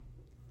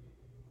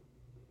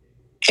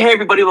Hey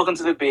everybody, welcome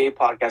to the BA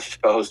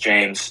Podcast. Your host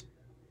James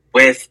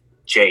with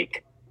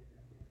Jake.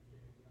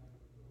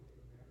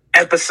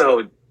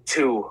 Episode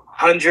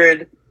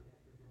 200.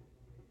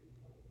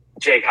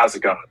 Jake, how's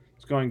it going?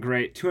 It's going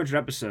great. 200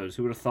 episodes.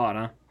 Who would have thought,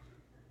 huh?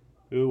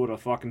 Who would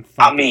have fucking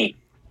thought? Not me.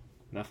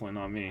 Definitely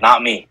not me.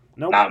 Not me.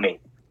 Nope. Not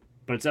me.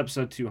 But it's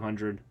episode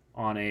 200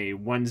 on a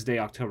Wednesday,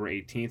 October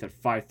 18th at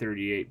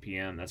 5:38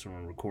 p.m. That's when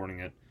we're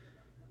recording it.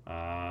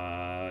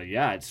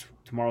 It's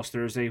tomorrow's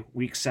Thursday.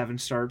 Week 7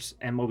 starts.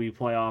 MLB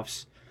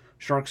playoffs.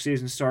 Shark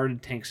season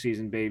started. Tank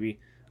season, baby.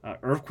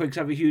 Earthquakes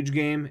have a huge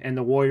game, and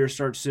the Warriors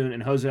start soon.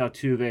 And Jose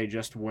Altuve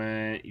just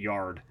went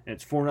yard. And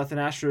it's 4-0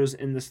 Astros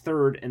in this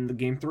third in the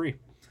game 3.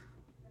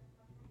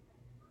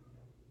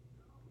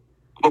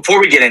 Before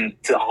we get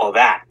into all of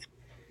that,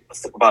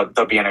 let's talk about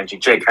W Energy.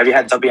 Jake, have you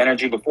had W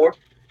Energy before?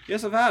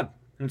 Yes, I've had.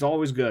 And it's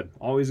always good.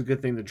 Always a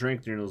good thing to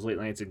drink during those late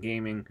nights of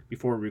gaming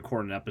before we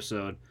record an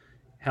episode.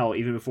 Hell,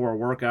 even before a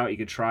workout, you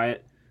could try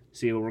it,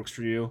 see what works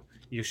for you.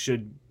 It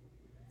should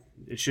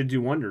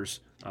do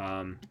wonders.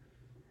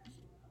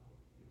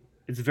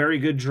 It's a very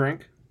good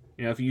drink.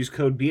 You know, if you use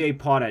code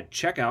BAPOD at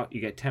checkout, you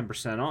get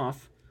 10%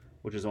 off,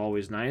 which is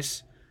always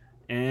nice.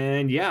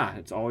 And yeah,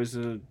 it's always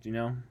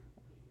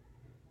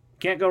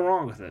can't go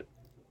wrong with it.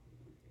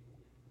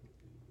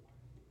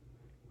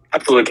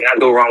 Absolutely cannot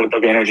go wrong with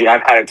W Energy.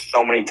 I've had it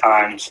so many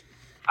times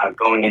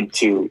going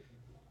into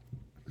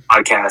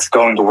podcasts,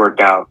 going to work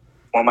out.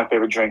 One of my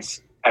favorite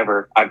drinks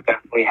ever. I've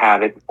definitely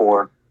had it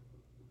before.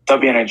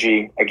 W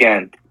Energy,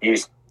 again,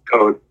 use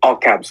code all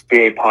caps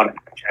BAPOD at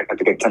checkout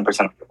to get 10%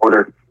 off your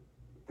order.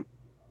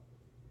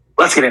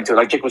 Let's get into it.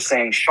 Like Jake was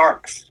saying,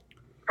 Sharks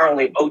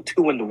currently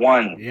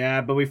 0-2-1. Yeah,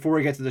 but before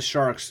we get to the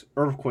Sharks,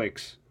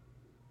 Earthquakes.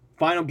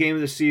 Final game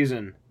of the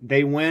season.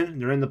 They win,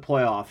 they're in the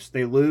playoffs.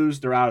 They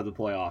lose, they're out of the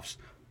playoffs.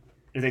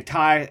 If they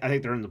tie, I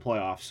think they're in the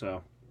playoffs.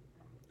 So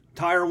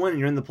tie or win,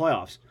 you're in the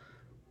playoffs.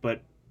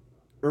 But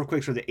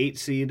Earthquakes are the 8th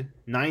seed.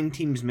 9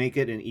 teams make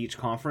it in each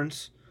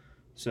conference.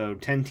 So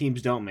 10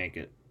 teams don't make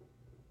it.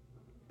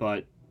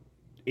 But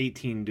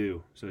 18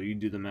 do. So you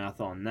do the math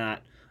on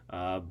that.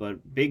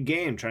 But big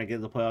game, trying to get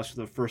to the playoffs for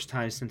the first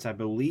time since, I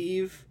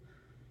believe,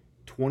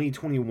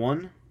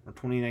 2021 or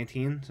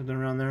 2019, something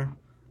around there.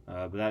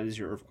 But that is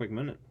your Earthquake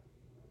Minute.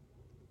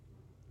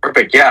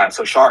 Perfect, yeah.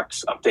 So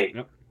Sharks, update.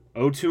 Yep.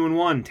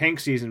 0-2-1,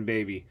 tank season,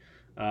 baby.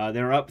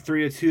 They were up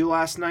 3-2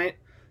 last night.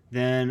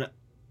 Then,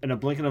 in a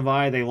blink of an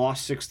eye, they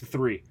lost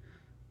 6-3.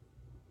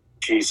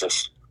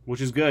 Jesus. Which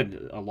is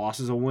good. A loss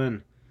is a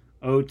win.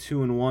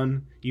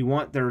 0-2-1. You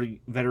want their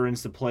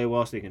veterans to play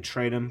well so they can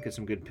trade them, get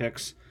some good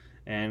picks,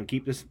 and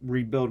keep this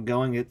rebuild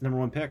going, get the number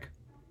 1 pick.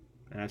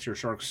 And that's your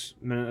Sharks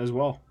Minute as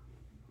well.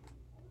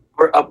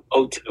 We're up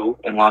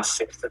 0-2 and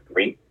lost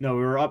 6-3. No,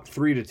 we were up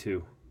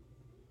 3-2.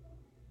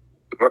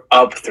 We're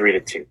up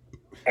 3-2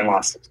 and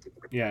lost 6-3.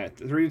 Yeah,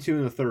 3-2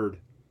 in the third.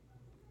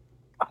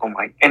 Oh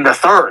my! In the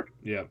third.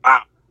 Yeah.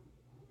 Wow.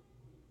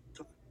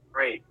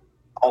 Great.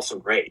 Also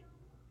great.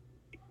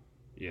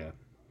 Yeah.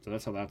 So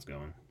that's how that's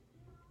going.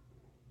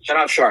 Shout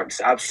out Sharks.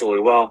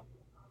 Absolutely. Well,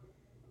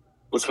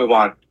 let's move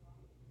on.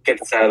 Get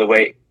this out of the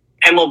way.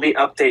 MLB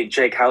update,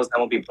 Jake. How's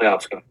MLB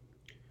playoffs going?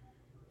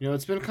 You know,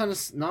 it's been kind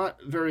of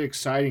not very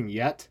exciting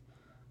yet.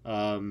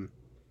 The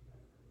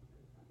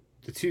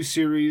 2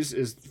 series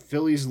is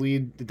Phillies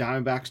lead the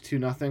Diamondbacks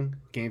 2-0.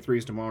 Game 3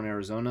 is tomorrow in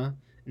Arizona.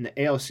 In the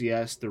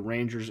ALCS, the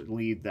Rangers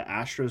lead the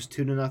Astros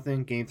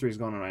 2-0. Game 3 is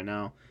going on right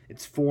now.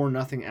 It's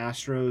 4-0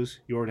 Astros.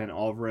 Yordan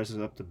Alvarez is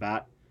up to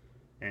bat.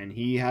 And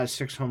he has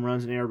 6 home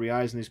runs and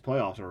RBIs in these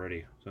playoffs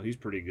already. So he's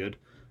pretty good.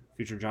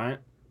 Future Giant.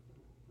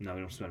 No,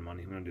 we don't spend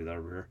money. We don't do that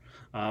over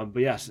here.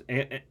 But yes,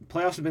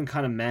 playoffs have been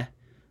kind of meh.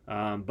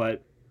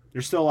 But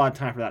there's still a lot of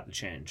time for that to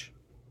change.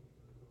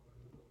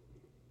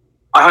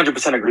 I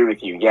 100% agree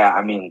with you. Yeah,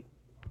 I mean,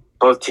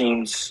 both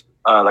teams,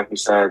 like you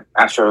said,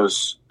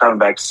 Astros,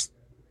 Diamondbacks,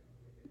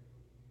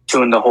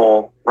 2 in the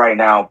hole right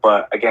now.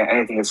 But again,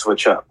 anything can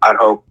switch up. I'd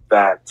hope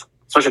that,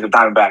 especially the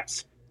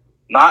Diamondbacks,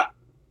 not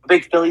a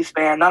big Phillies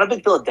fan, not a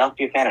big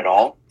Philadelphia fan at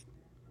all.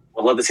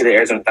 Would love to see the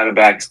Arizona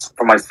Diamondbacks,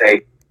 for my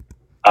sake,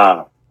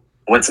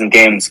 win some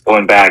games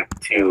going back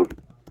to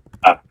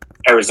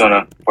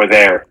Arizona for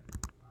their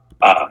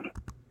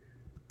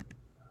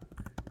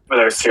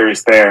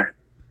series there,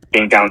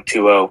 being down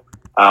 2-0.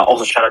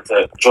 Also, shout out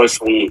to Joyce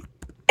Lee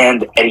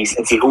and Eddie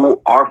Cincy, who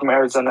are from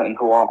Arizona and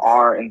who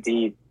are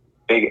indeed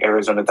big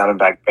Arizona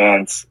Diamondback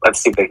fans.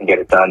 Let's see if they can get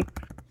it done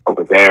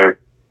over there.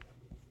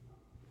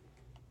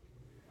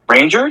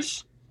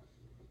 Rangers?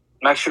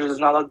 Max Scherzer does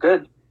not look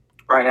good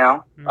right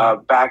now.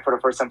 Back for the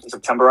first time since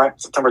September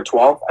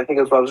 12th, I think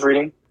is what I was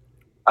reading.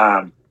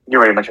 You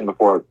already mentioned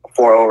before,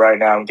 4-0 right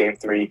now in Game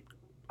 3.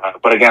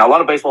 But again, a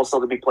lot of baseball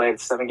still to be played.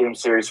 7-game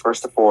series,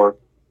 1st to 4.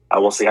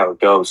 We'll see how it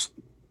goes.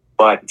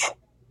 But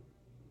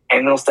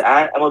anything else to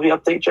add? MLB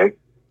update, Jake?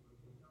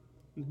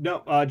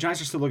 No,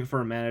 Giants are still looking for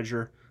a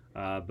manager,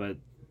 but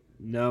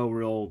no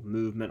real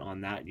movement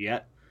on that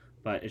yet.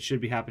 But it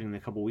should be happening in a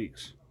couple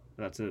weeks.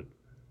 That's it.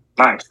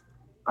 Nice.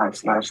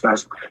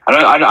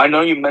 I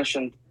know you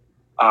mentioned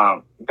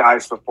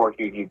guys before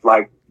he'd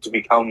like to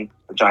become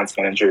a Giants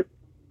manager?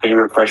 Can you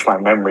refresh my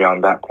memory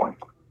on that point?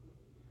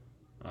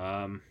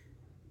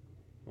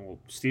 Well,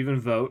 Stephen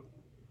Vogt.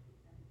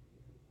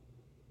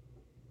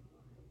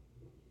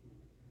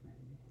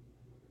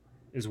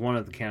 Is one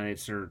of the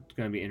candidates they're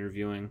going to be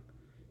interviewing.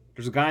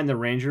 There's a guy in the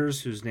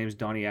Rangers whose name's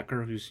Donnie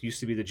Ecker, who used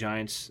to be the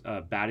Giants'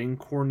 batting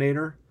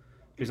coordinator.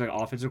 He's like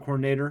offensive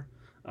coordinator.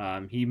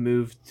 He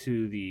moved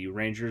to the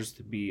Rangers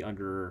to be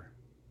under,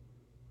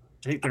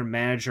 I think, their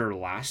manager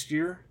last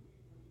year.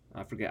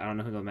 I forget. I don't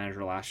know who the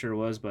manager last year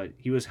was, but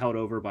he was held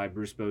over by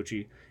Bruce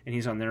Bochy, and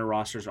he's on their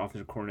roster as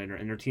offensive coordinator,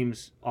 and their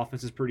team's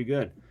offense is pretty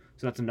good.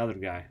 So that's another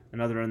guy.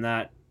 And other than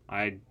that,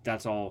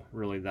 that's all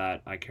really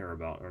that I care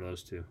about are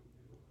those two.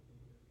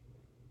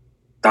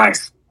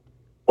 Nice.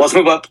 Well, let's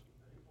move up.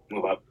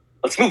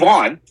 Let's move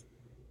on.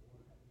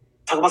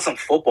 Talk about some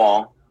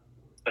football.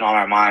 It's been on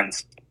our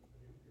minds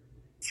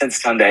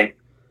since Sunday.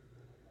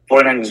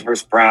 49ers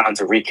versus Browns.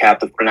 A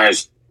recap. The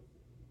 49ers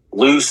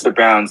lose to the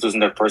Browns,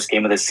 losing their first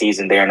game of the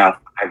season. They are now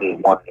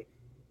 5-1.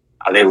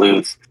 They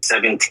lose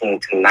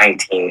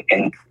 17-19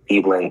 in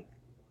Cleveland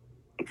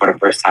for the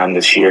first time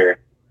this year.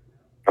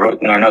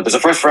 No, there's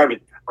a first for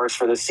everything. First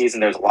for this season.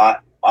 There's a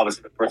lot.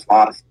 Obviously, the first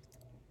loss.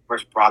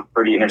 First Brock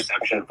Purdy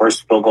interception.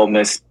 First field goal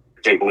miss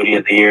for Jake Moody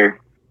of the year.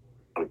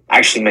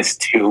 Actually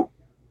missed two.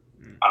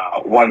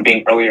 One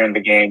being earlier in the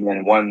game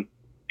and one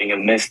being a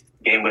missed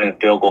game-winning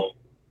field goal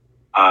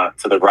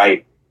to the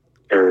right.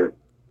 Or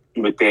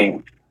but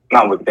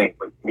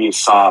we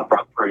saw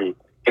Brock Purdy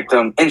get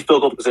them in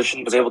field goal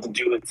position, was able to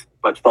do it,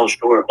 but fell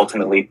short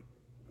ultimately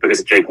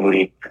because of Jake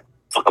Moody.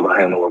 Talk about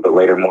him a little bit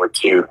later more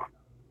too.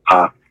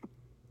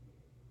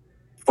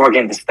 Before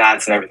getting the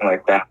stats and everything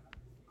like that.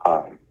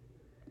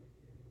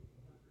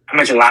 I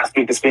mentioned last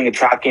week this being a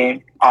trap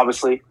game,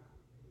 obviously.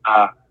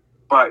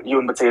 But you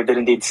and Mateo did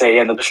indeed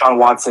say, the Deshaun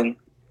Watson,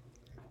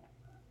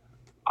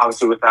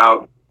 obviously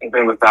without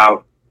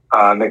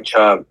Nick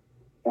Chubb.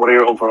 What are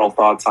your overall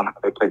thoughts on how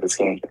they played this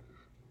game?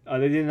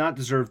 They did not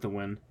deserve to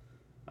win.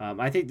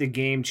 I think the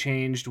game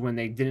changed when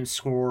they didn't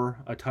score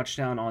a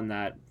touchdown on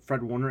that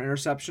Fred Warner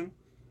interception.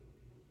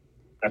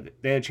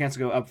 They had a chance to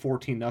go up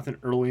 14-0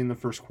 early in the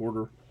first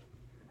quarter.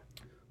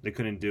 They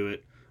couldn't do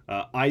it.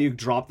 Ayuk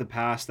dropped the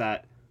pass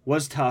that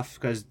was tough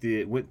because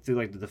it went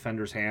through the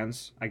defender's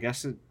hands. I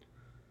guess it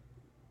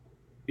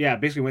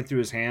basically went through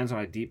his hands on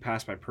a deep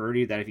pass by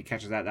Purdy that if he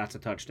catches that, that's a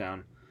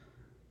touchdown.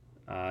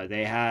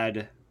 They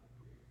had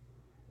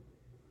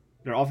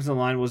their offensive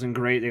line wasn't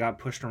great. They got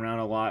pushed around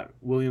a lot.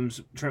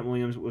 Trent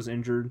Williams was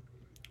injured.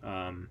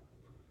 So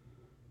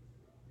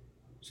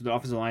the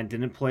offensive line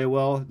didn't play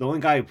well. The only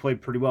guy who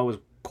played pretty well was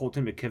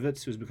Colton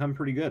McKivitz, who's become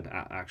pretty good,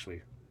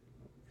 actually,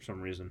 for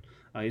some reason.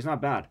 He's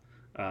not bad,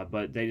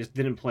 but they just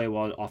didn't play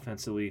well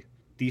offensively.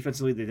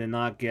 Defensively, they did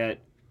not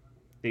get.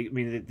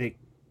 They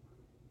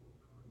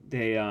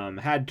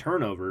had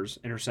turnovers,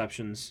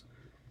 interceptions.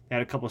 They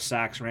had a couple of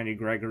sacks, Randy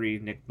Gregory,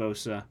 Nick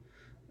Bosa,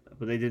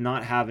 but they did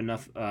not have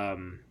enough.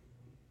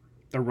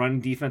 The run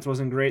defense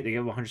wasn't great. They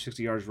gave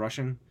 160 yards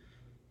rushing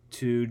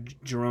to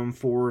Jerome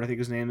Ford, I think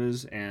his name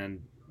is,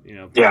 and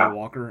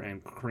Walker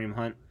and Kareem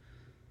Hunt.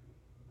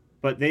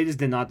 But they just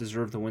did not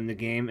deserve to win the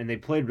game, and they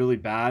played really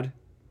bad.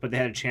 But they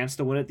had a chance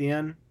to win at the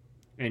end,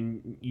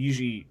 and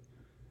usually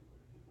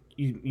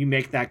you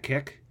make that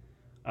kick,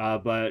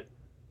 but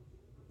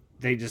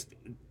they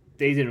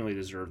didn't really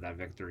deserve that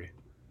victory.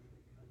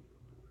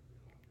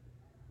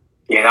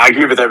 Yeah, I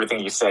agree with everything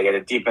you said. Yeah,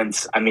 the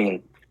defense,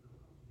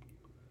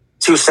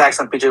 2 sacks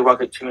on PJ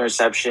Walker, 2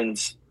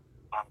 interceptions,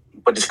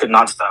 but just could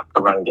not stop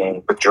the run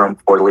game with Jerome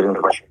Ford leading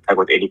the rushing attack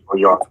with 84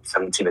 yards from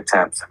 17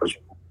 attempts,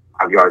 averaging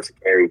 5 yards a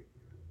carry,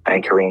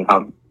 and Kareem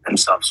Hunt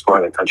himself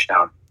scoring a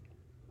touchdown.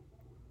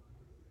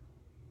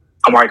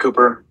 Amari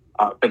Cooper,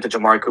 vintage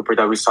Amari Cooper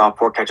that we saw,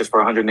 4 catches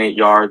for 108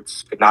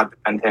 yards, could not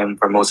defend him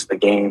for most of the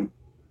game.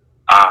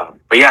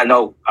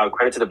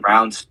 Credit to the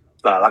Browns.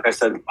 Like I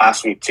said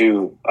last week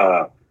too,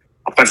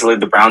 offensively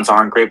the Browns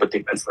aren't great, but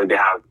defensively they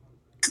have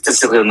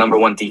statistically the number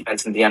 1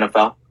 defense in the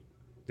NFL.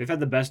 They've had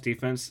the best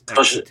defense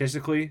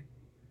statistically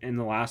in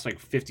the last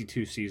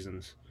 52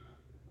 seasons.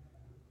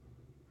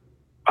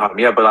 But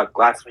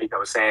last week I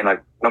was saying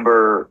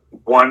number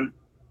 1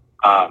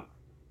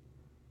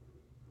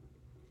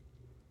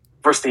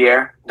 versus the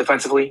air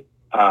defensively.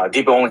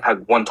 Debo only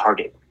had 1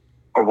 target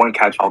or 1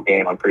 catch all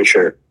game, I'm pretty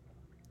sure.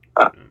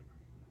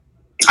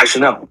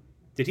 Actually, no.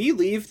 Did he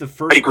leave the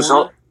first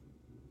quarter?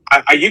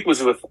 Ayuk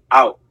was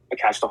without a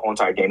catch the whole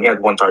entire game. He had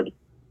 1 target.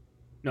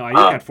 No,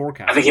 Ayuk had 4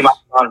 catches. I think he might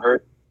have gone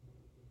hurt.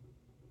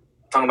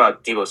 I'm talking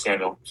about Debo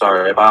Samuel.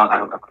 Sorry if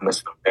I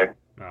misspoke there.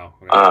 Oh,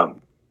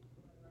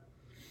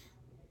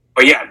 okay.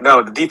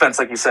 The defense,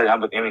 like you said,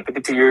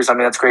 52 years,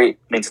 that's great.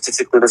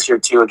 Statistically this year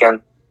too,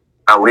 again,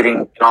 leading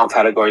in all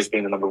categories,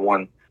 being the number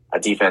 1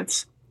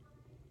 defense.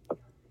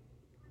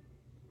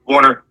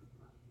 Warner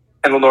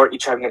and Lenore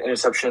each having an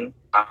interception.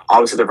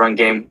 Obviously, the run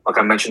game, like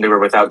I mentioned, they were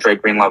without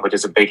Drake Greenlaw, which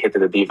is a big hit to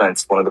the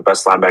defense, one of the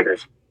best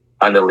linebackers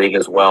in the league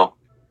as well.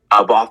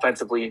 But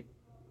offensively,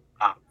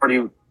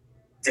 Purdy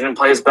didn't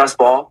play his best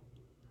ball.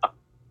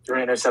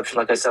 3 interception,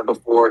 like I said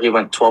before. He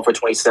went 12 for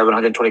 27,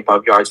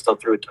 125 yards, still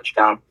threw a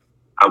touchdown,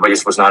 but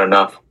just was not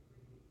enough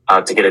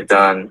to get it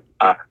done.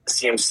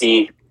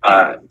 CMC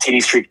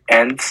TD streak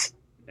ends.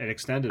 It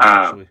extended,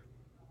 actually.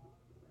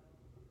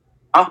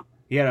 Oh,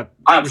 he had a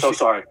I'm so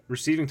sorry.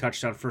 Receiving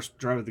touchdown first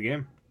drive of the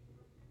game.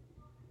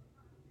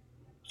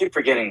 I keep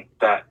forgetting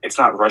that it's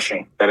not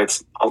rushing, that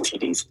it's all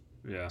TDs.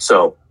 Yeah.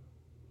 So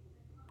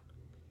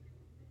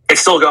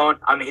it's still going.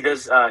 I mean,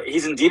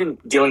 he's indeed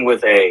dealing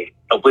with a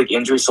oblique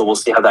injury, so we'll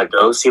see how that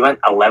goes. He went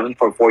 11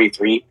 for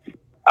 43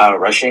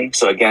 rushing.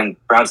 So again,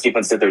 Browns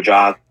defense did their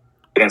job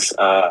against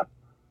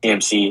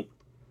CMC.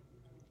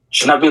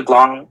 Should not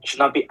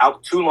be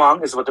out too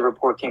long, is what the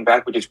report came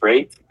back, which is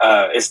great.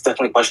 It's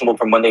definitely questionable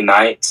for Monday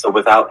night. So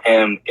without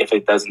him, if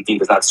it does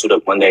not suit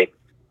up Monday,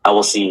 I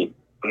will see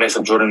a mix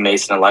of Jordan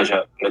Mason,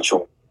 Elijah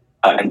Mitchell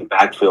in the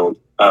backfield.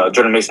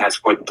 Jordan Mason has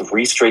scored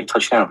 3 straight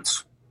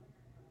touchdowns.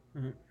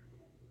 Mm-hmm.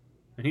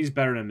 And he's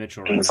better than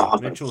Mitchell.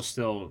 Right? Mitchell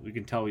still, we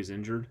can tell he's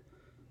injured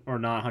or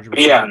not 100%.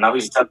 Yeah, no,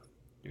 he's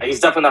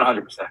definitely not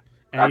 100%.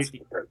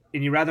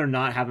 And you'd rather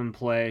not have him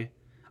play.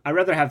 I'd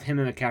rather have him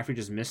and McCaffrey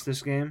just miss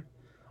this game.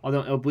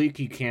 Although oblique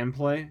he can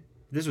play.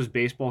 If this was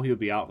baseball, he would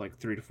be out like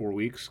 3 to 4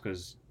 weeks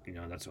because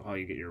that's how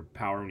you get your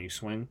power when you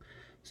swing.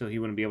 So he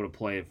wouldn't be able to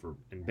play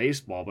in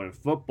baseball, but in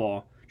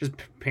football, just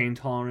pain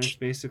tolerance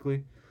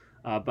basically.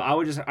 But I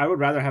would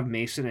rather have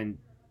Mason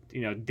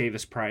and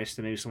Davis Price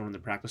than maybe someone in the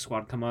practice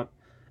squad come up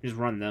and just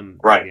run them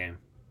the game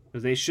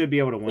because they should be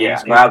able to win. Yeah,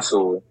 this game.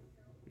 Absolutely.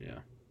 Yeah,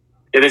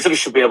 they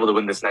should be able to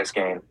win this next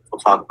game. We'll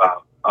talk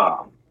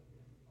about.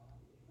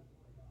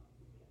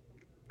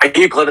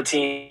 Ayuk led the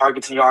team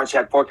targets and yards. He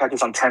had 4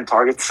 catches on 10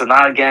 targets. So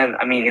now again,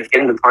 I mean, he's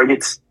getting the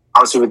targets.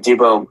 Obviously, with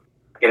Debo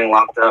getting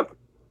locked up,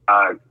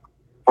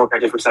 4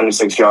 catches for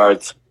 76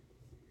 yards.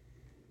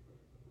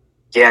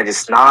 Yeah,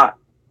 just not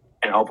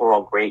an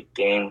overall great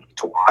game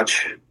to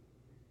watch.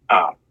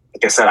 Like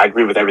I said, I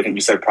agree with everything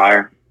you said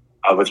prior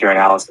with your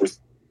analysis.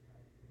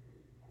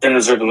 Didn't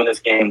deserve to win this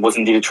game. Was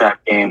indeed a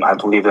trap game. I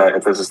believe that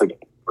if this is the game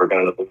we're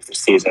going to lose this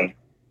season,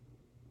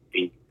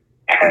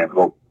 and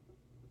we'll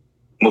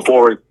move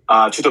forward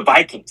to the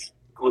Vikings,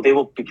 who they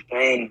will be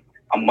playing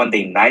on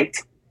Monday night.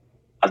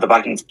 The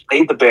Vikings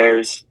played the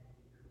Bears.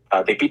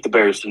 They beat the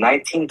Bears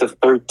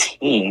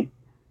 19-13.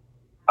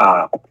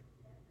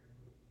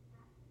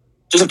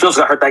 Justin Fields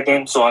got hurt that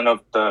game, so I know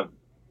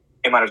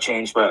it might have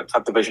changed, but a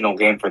tough divisional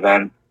game for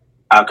them.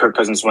 Kirk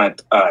Cousins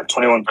went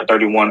 21 for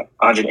 31,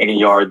 180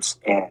 yards,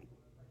 and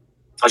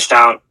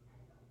touchdown.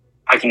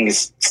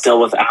 Vikings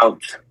still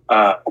without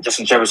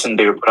Justin Jefferson.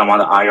 They were put him on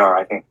the IR,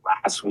 I think,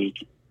 last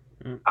week.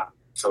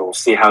 So we'll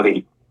see how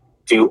they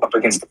do up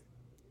against the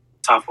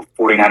top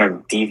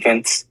 49er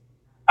defense.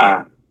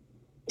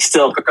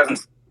 Still, Kirk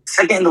Cousins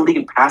second in the league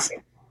in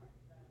passing.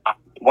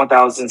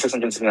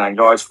 1,679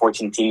 yards,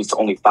 14 TDs to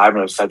only 5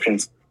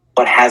 interceptions,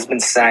 but has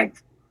been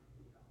sacked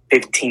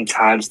 15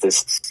 times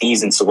this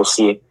season. So we'll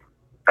see if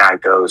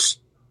that goes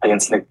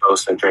against Nick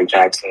Bosa, Drake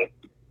Jackson,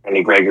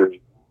 Randy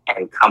Gregory,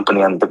 and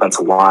company on the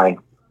defensive line.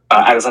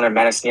 Alexander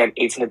Madison, he had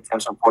 18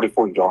 attempts on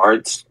 44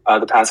 yards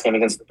the past game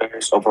against the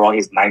Bears. Overall,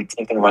 he's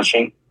 19th in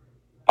rushing.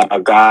 A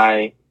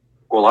guy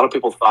who a lot of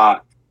people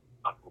thought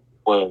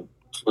would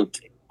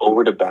take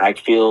over the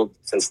backfield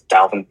since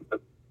Dalvin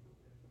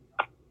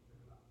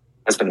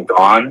has been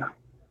gone.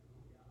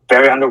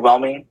 Very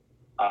underwhelming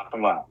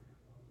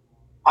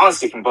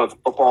honestly, from both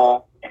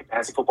football and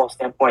fantasy football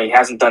standpoint. He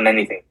hasn't done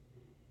anything.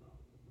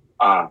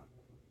 And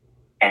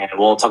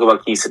we'll talk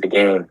about keys to the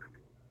game.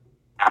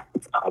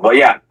 But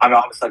yeah, I mean,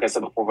 obviously, like I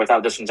said before,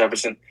 without Justin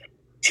Jefferson,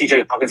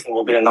 TJ Hockenson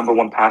will be the number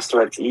 1 pass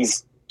threat.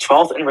 He's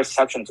 12th in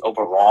receptions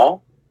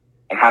overall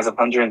and has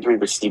 103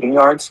 receiving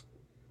yards.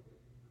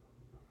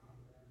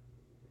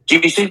 Do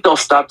you think they'll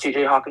stop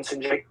TJ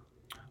Hockenson, Jake?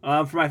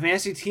 For my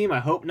fantasy team, I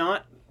hope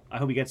not. I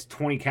hope he gets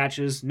 20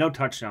 catches. No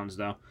touchdowns,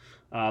 though.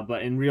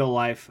 But in real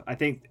life, I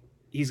think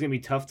he's going to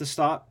be tough to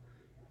stop.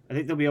 I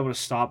think they'll be able to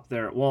stop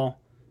there. Well,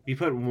 if you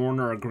put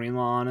Warner or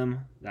Greenlaw on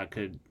him,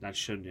 that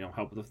should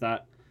help with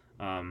that.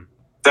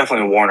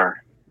 Definitely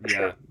Warner. Yeah,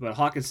 sure. But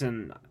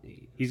Hockenson,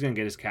 he's going to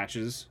get his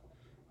catches,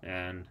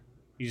 and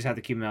you just have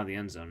to keep him out of the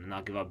end zone and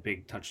not give up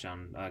big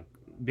touchdown,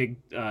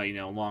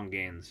 long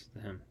gains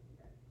to him.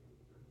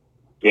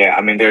 Yeah,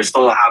 I mean, they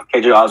still have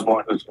KJ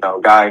Osborne, who's a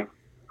guy,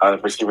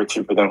 receiver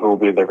 2 for them, who will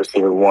be their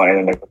receiver 1,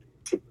 and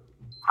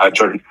then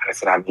Jordan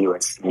Addison at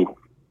USC.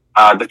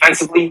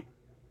 Defensively,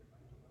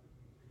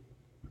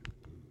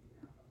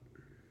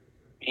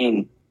 I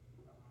mean,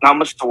 not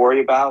much to worry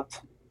about.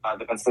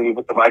 Defensively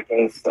with the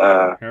Vikings.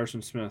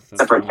 Harrison Smith.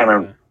 Except for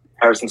Cameron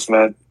Harrison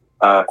Smith,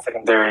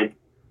 secondary.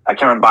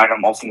 Cameron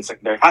Bynum, also in the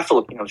secondary. Have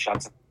Filipino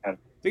shots. I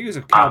think he was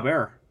a Cal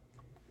Bear.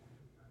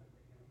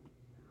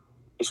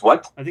 He's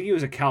what? I think he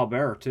was a Cal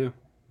Bear, too.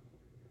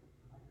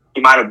 He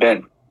might have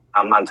been.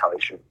 I'm not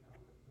entirely sure.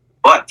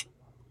 But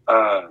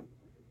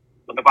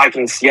with the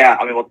Vikings, yeah,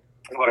 I mean, we'll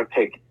talk about our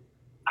pick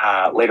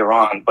later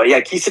on. But yeah,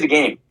 keys to the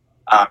game.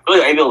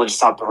 Really able to just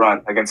stop the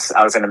run against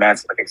Alexander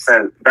Madison. Like I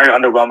said, very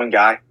underwhelming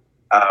guy,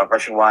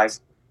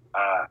 rushing-wise.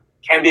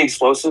 can be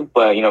explosive,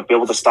 but be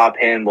able to stop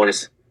him or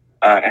just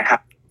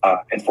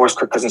and force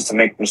Kirk Cousins to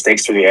make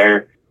mistakes through the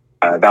air.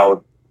 That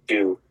would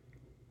do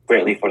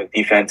greatly for the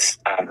defense.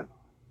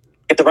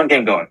 Get the run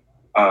game going.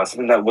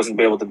 Something that wasn't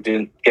able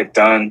to get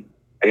done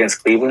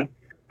against Cleveland.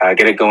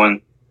 Get it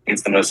going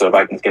against the Minnesota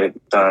Vikings. Get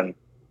it done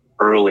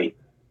early.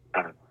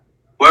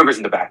 Whoever's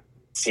in the back.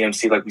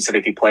 CMC, like we said,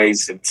 if he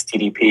plays, if it's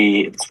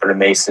TDP, if it's Brendan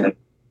Mason, if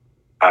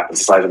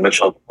it's Elijah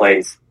Mitchell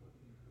plays.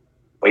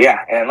 But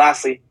yeah, and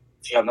lastly,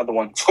 you have another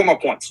one. Score more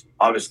points,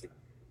 obviously.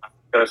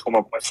 Gotta score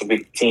more points to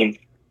beat the team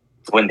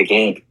to win the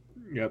game.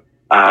 Yep.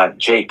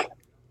 Jake,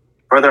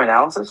 further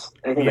analysis?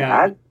 Anything to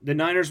add? The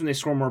Niners, when they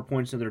score more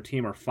points than their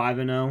team, are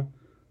 5-0.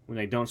 When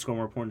they don't score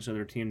more points than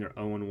their team, they're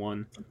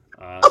 0-1.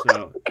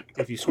 So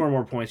if you score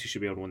more points, you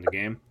should be able to win the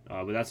game.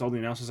 But that's all the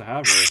analysis I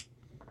have, really.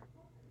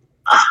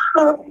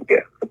 Yeah.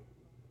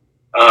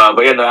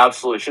 But yeah, no,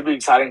 absolutely. Should be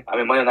exciting. I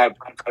mean, Monday night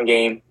primetime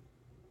game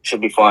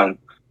should be fun.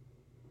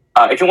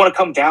 If you want to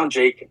come down,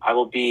 Jake, I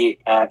will be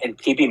in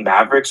PB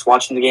Mavericks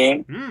watching the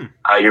game.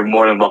 You're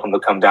more than welcome to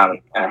come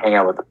down and hang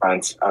out with the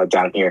friends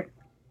down here.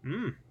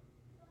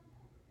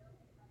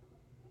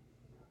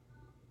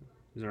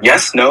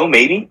 Yes, no,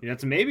 maybe? Yeah,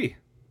 it's a maybe.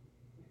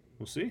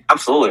 We'll see.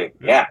 Absolutely.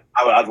 Yeah.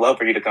 I'd love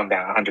for you to come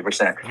down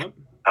 100%. Yep.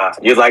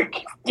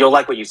 You'll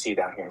like what you see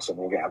down here.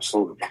 So, yeah,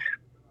 absolutely.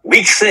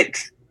 Week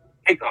 6,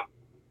 kickoff.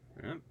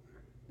 Yep.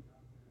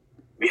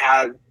 We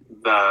had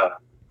the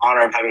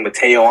honor of having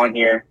Mateo on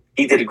here.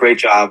 He did a great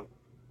job.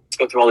 Let's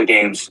go through all the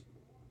games.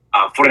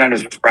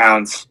 49ers versus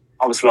Browns.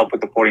 Obviously, we'll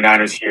put the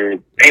 49ers here.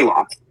 They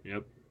lost.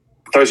 Yep.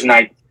 Thursday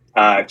night,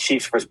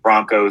 Chiefs versus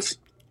Broncos.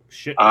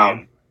 Shit.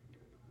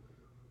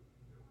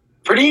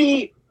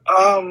 Pretty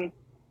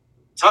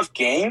tough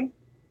game,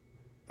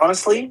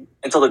 honestly,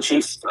 until the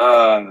Chiefs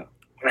went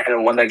ahead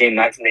and won that game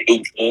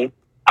 19-18.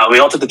 We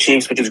all took the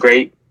Chiefs, which is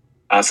great.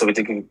 So we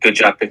did a good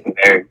job picking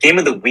there. Game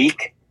of the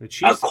week, the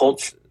Chiefs,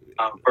 Colts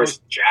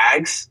versus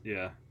Jags.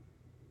 Yeah.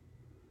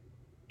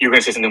 You were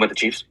going to say something about the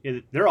Chiefs? Yeah,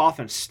 their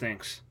offense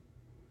stinks.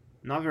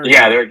 Not very.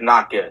 Yeah, good. They're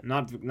not good.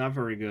 Not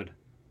very good.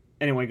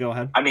 Anyway, go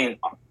ahead. I mean,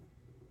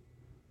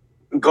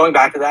 going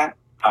back to that,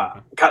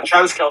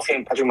 Travis Kelce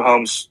and Patrick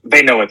Mahomes,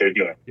 they know what they're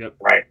doing. Yep.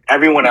 Right.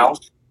 Everyone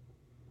else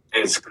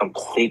is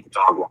complete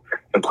dog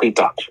water. Complete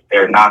dog.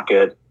 They're not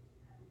good.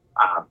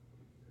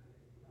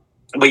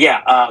 But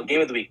yeah, game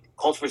of the week: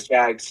 Colts versus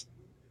Jags.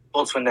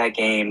 Colts win that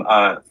game.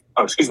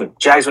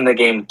 Jags win that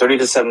game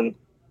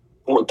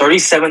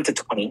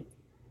 37-20.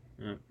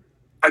 Yeah.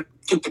 I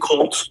took the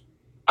Colts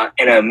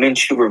in a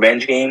Minshew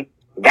revenge game.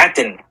 That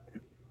didn't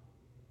happen.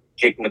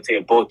 Jake and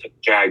Mateo both took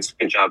the Jags.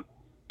 Good job.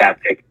 That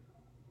pick.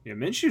 Yeah,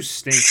 Minshew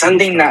stinks.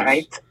 Sunday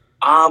night.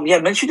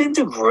 Minshew didn't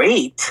do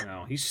great.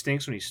 No, he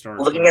stinks when he starts.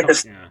 Looking at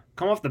this,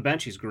 come off the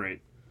bench, he's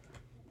great.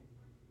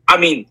 I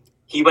mean,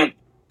 he went.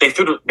 They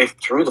threw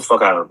the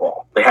fuck out of the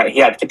ball. He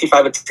had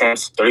 55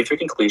 attempts, 33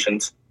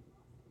 completions,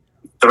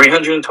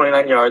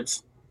 329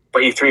 yards,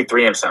 but he threw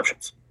 3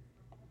 interceptions.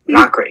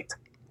 Not great.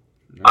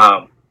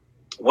 No.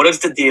 What is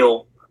the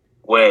deal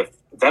with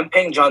them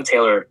paying John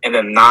Taylor and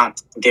then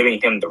not giving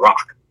him the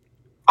rock?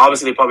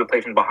 Obviously, they probably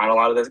played from behind a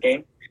lot of this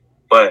game,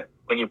 but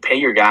when you pay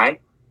your guy,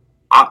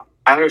 I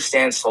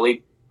understand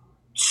slowly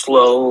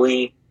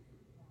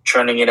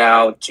churning it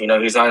out.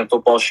 He's not in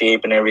football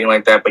shape and everything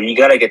like that, but you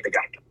got to get the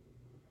guy.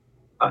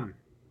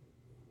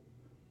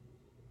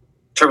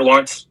 Trevor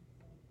Lawrence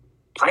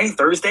playing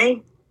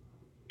Thursday?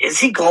 Is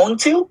he going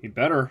to? He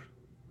better.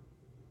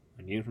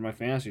 I need him for my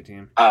fantasy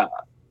team.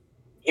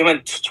 He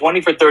went 20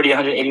 for 30,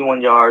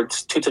 181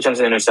 yards, 2 touchdowns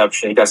and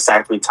interception. He got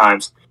sacked 3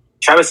 times.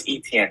 Travis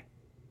Etienne.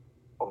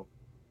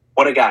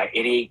 What a guy.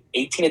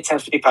 18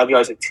 attempts, 55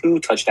 yards, and 2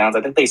 touchdowns.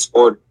 I think they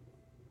scored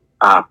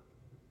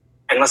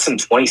in less than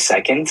 20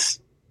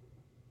 seconds.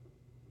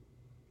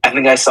 I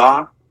think I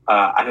saw.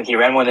 I think he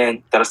ran one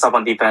in, got a stop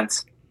on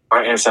defense, or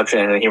an interception,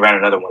 and then he ran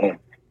another one in.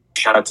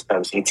 Shout out to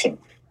Travis Etienne.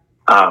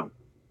 But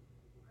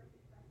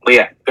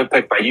yeah, good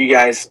pick by you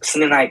guys.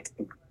 Sunday night,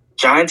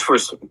 Giants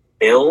versus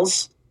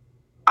Bills.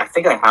 I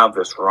think I have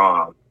this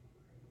wrong.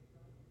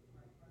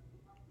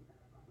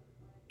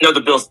 No,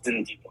 the Bills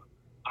didn't beat one.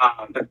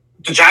 The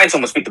Giants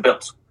almost beat the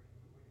Bills.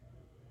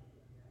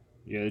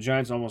 Yeah, the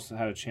Giants almost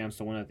had a chance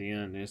to win at the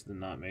end. They just did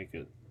not make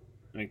the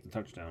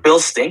touchdown.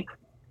 Bills stink.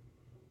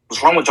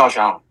 What's wrong with Josh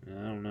Allen? I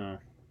don't know.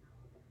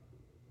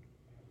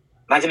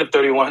 19 of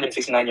 30,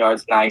 169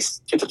 yards.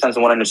 Nice. 2 touchdowns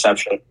and 1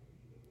 interception.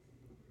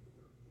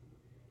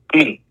 I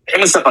mean,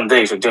 him and Stephon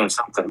Diggs are doing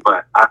something,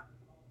 but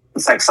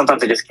it's like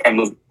sometimes they just can't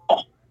move the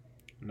ball.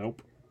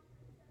 Nope.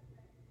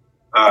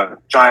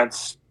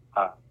 Giants,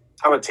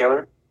 Tyrod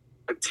Taylor.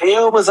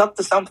 Mateo was up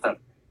to something.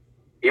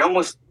 He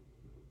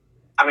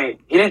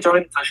didn't throw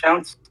any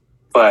touchdowns,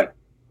 but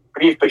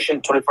pretty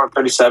efficient, 24 of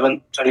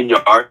 37, 20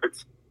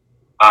 yards.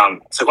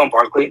 Saquon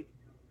Barkley,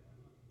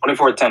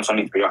 24 attempts,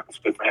 23 yards.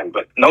 Good for him,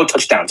 but no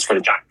touchdowns for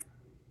the Giants.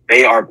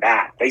 They are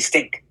bad. They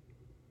stink.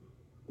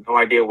 No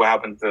idea what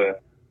happened to the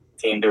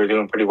team. They were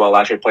doing pretty well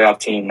last year, playoff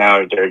team.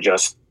 Now they're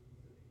just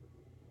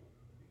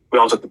 – we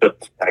all took the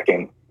Bills that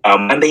game.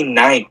 Monday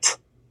night,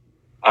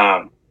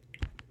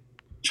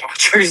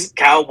 Chargers,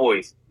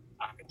 Cowboys.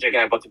 Jake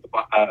and I both took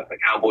the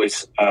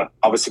Cowboys.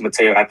 Obviously,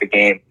 Mateo at the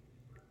game.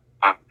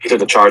 He took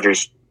the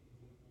Chargers.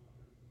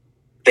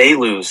 They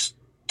lose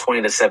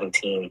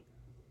 20-17.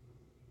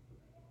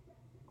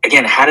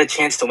 Again, had a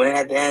chance to win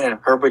at the end, and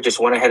Herbert just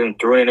went ahead and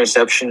threw an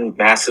interception.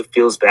 Massive,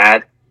 feels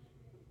bad.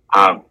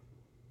 Do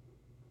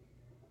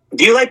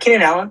you like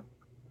Keenan Allen?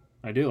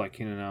 I do like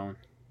Keenan Allen.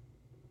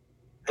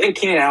 I think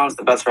Keenan Allen's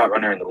the best route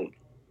runner in the league.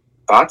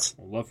 Thoughts?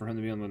 I'd love for him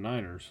to be on the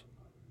Niners.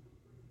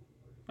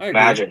 I agree.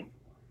 Imagine.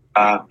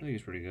 I think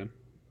he's pretty good.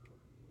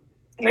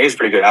 He's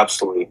pretty good,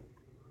 absolutely.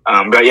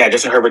 But yeah,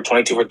 Justin Herbert,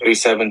 22 for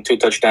 37, 2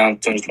 touchdowns,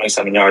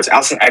 227 yards.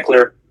 Austin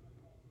Eckler,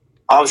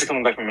 obviously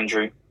coming back from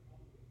injury.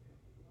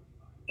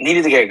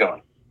 Needed to get it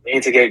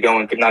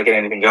going. Could not get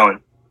anything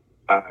going.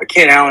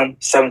 Keenan Allen,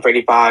 7 for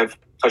 85,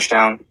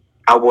 touchdown.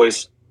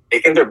 Cowboys, they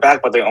think they're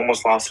back, but they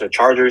almost lost to the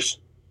Chargers.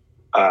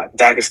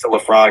 Dak is still a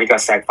fraud. He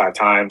got sacked 5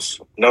 times.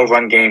 No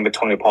run game with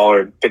Tony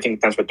Pollard, 15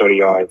 attempts for 30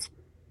 yards.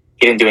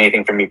 He didn't do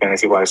anything for me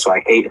fantasy-wise, so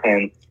I hate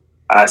him.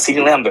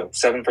 CeeDee Lamb, though,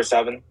 7 for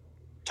 7.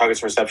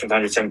 Targets for receptions,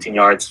 117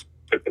 yards.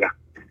 Picked it out.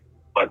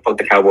 But fuck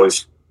the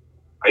Cowboys,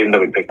 even though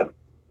we picked them.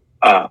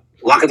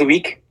 Lock of the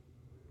week.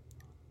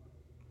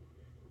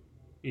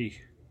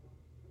 Eek.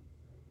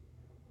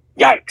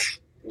 Yikes.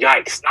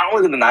 Not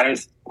only did the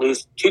Niners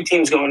lose, 2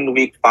 teams going into the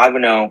week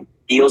 5-0.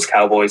 Eagles,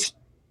 Cowboys.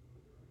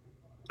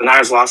 The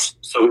Niners lost,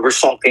 so we were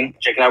sulking.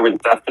 Jake and I were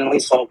definitely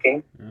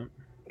sulking. Yep.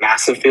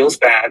 Massive feels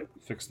bad.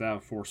 Fixed that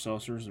with 4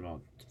 seltzers in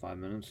about 5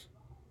 minutes.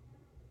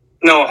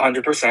 No,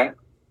 100%.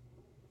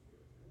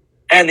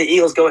 And the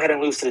Eagles go ahead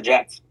and lose to the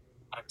Jets,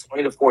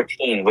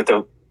 20-14. With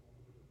the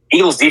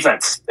Eagles'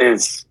 defense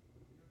is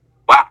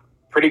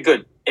pretty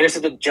good.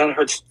 Intercepted Jalen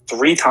Hurts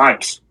 3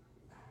 times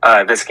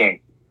this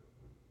game.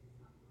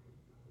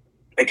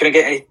 The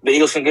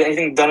Eagles couldn't get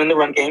anything done in the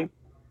run game.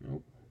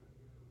 Nope.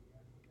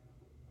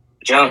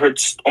 Jalen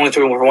Hurts only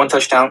threw for 1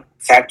 touchdown,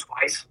 sacked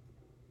twice.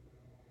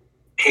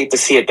 Hate to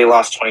see it. They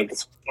lost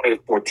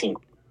 20-14.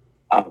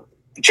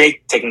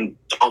 Jake taking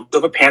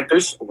over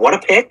Panthers. What a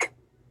pick!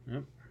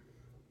 Yep.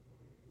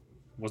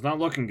 Was not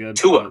looking good.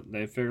 Tua. But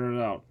they figured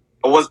it out.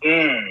 It was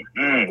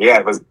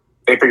it was.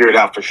 They figured it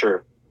out for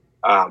sure.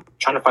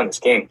 Trying to find this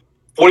game.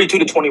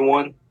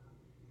 42-21.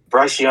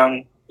 Bryce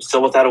Young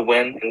still without a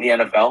win in the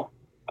NFL.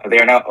 They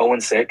are now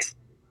 0-6.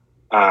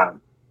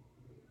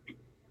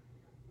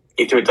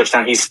 He threw a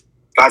touchdown. He's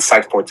got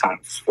sacked 4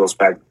 times. Feels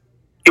bad.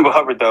 Cuba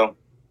Hubbard, though,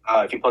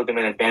 if you plugged him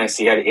in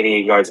fantasy, he had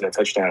 88 yards and a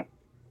touchdown.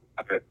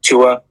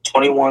 Tua,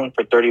 21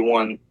 for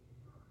 31,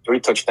 3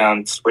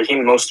 touchdowns.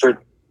 Raheem Mostert,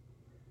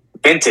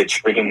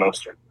 vintage Raheem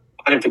Mostert,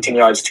 115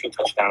 yards, 2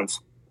 touchdowns.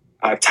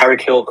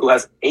 Tyreek Hill, who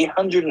has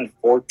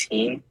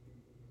 814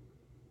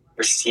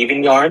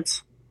 receiving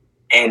yards,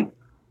 and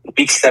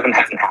week 7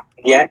 hasn't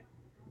happened yet.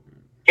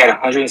 He had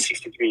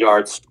 163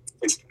 yards,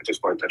 6 catches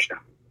for a touchdown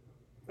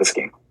this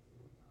game.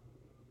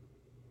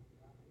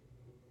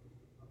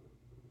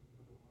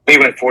 They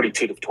went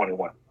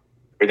 42-21.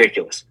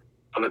 Ridiculous.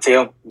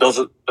 Mateo, Bills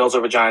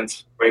over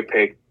Giants. Great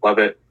pick. Love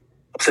it.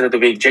 Upset of the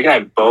week. Jake and I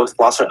both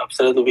lost our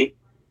upset of the week.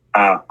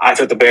 I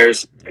took the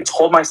Bears. I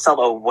told myself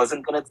I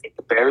wasn't going to take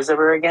the Bears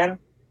ever again.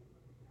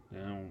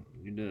 No,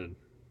 you did.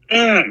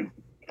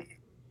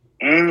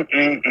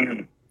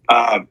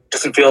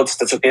 Justin Fields,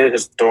 that's okay.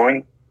 His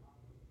throwing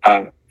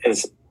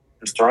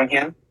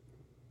hand.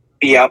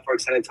 Be out for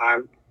extended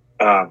time.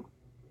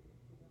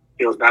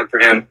 Feels bad for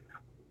him.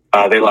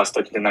 They lost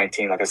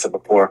 13-19, like I said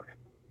before.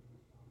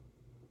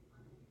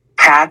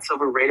 Pats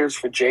over Raiders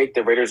for Jake.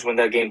 The Raiders win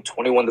that game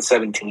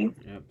 21-17.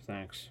 Yep,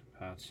 thanks,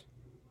 Pats.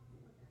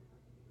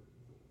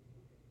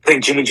 I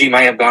think Jimmy G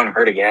might have gone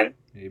hurt again.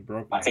 He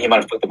broke. I think he might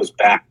have flipped up his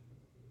back.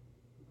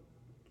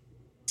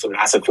 So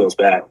massive feels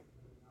bad.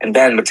 And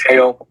then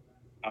Mateo,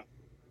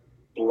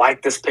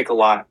 like this pick a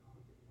lot.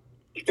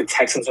 The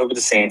Texans over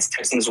the Saints.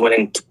 Texans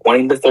winning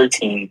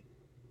 20-13.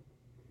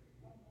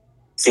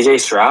 CJ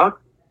Stroud.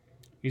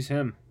 He's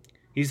him.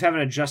 He's having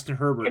a Justin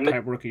Herbert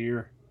type rookie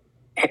year.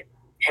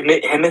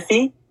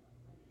 Himothy?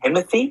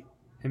 Timothy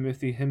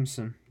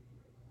Himson.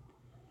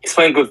 He's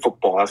playing good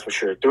football, that's for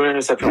sure. Threw an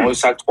interception, only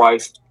sacked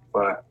twice,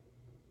 but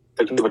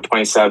 13 for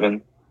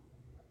 27.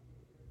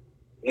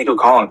 Nico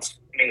Collins.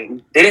 I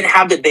mean, they didn't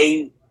have the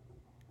day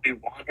we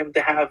want him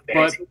to have.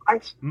 But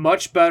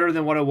much better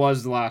than what it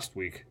was last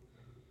week.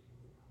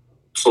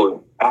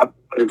 Absolutely.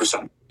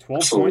 100%.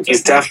 12 points.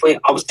 He's definitely,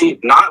 obviously,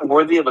 not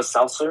worthy of a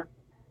seltzer,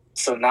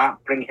 so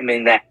not putting him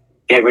in that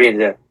get ready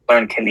to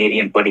learn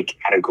Canadian buddy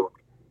category.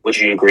 Would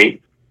you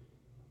agree?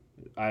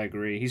 I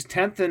agree. He's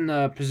 10th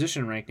in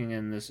position ranking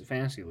in this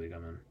fantasy league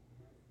I'm in.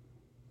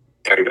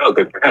 There you go.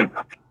 Good for him.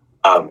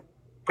 But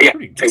yeah,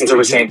 Texans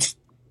over Saints.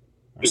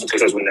 Houston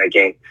Texans win that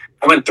game.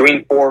 I went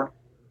 3-4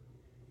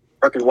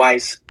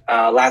 record-wise.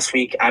 Last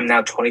week, I'm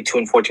now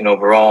 22-14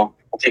 overall.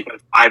 I'll take him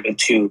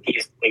 5-2. He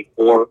is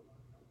 24-12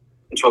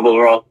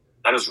 overall.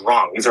 That is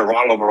wrong. These are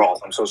wrong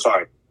overalls. I'm so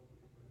sorry.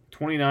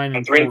 29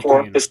 and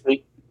 3-4 this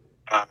week.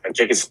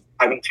 Jake is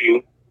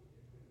 5-2.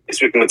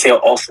 This week, Mateo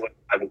also went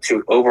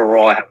 5-2.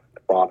 Overall, I have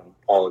the bottom.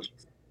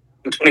 Apologies.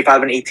 I'm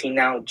 25-18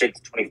 now.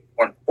 Jake's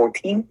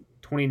 24-14.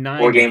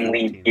 29. 4-game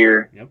lead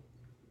here. Yep.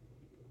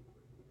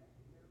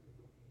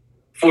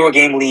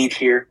 4-game lead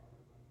here.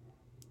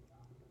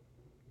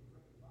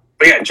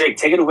 But yeah, Jake,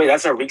 take it away.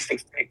 That's our week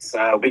 6 picks.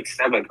 Week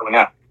 7 coming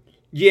up.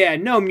 Yeah,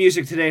 no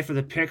music today for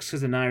the picks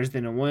because the Niners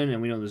didn't win,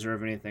 and we don't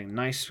deserve anything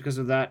nice because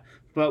of that.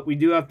 But we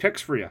do have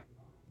picks for you.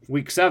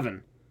 Week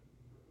 7.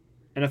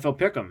 NFL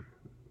Pick'em.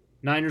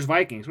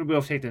 Niners-Vikings. We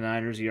both take the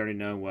Niners. You already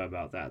know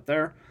about that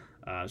there.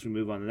 As we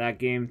move on to that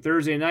game.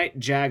 Thursday night,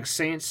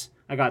 Jags-Saints.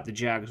 I got the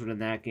Jags winning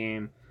that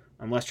game,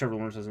 unless Trevor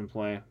Lawrence doesn't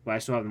play. But I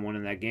still have them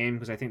winning that game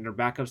because I think their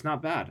backup's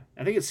not bad.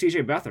 I think it's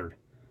C.J. Beathard.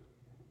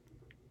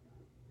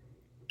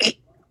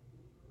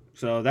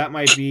 So that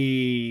might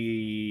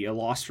be a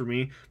loss for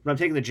me. But I'm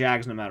taking the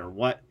Jags no matter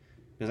what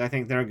because I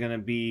think they're going to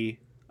be...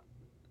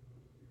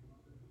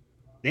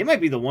 They might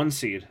be the 1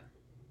 seed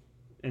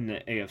in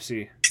the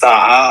AFC.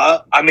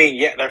 I mean,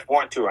 yeah, they're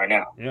 4-2 right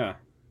now. Yeah.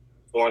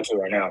 4-2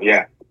 right now,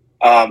 yeah.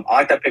 I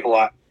like that pick a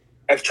lot.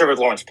 If Trevor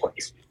Lawrence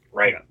plays,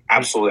 right? Yeah.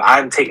 Absolutely.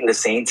 I'm taking the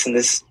Saints in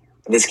this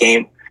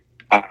game.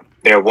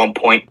 They're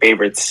 1-point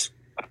favorites.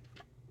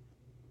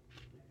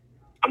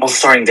 I'm also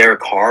starting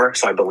Derek Carr,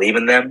 so I believe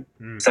in them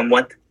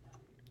somewhat.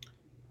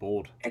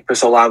 Bold. And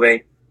Chris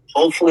Olave.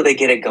 Hopefully they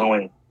get it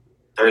going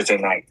Thursday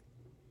night.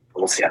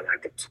 We'll see how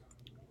that goes.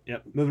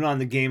 Yep. Moving on to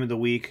the game of the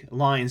week.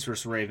 Lions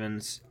versus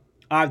Ravens.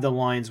 I have the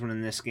Lions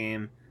winning this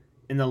game.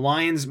 And the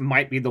Lions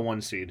might be the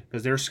 1 seed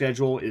because their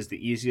schedule is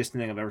the easiest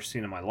thing I've ever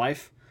seen in my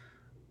life.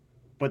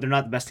 But they're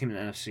not the best team in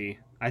the NFC.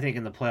 I think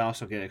in the playoffs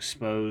they'll get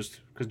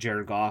exposed because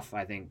Jared Goff,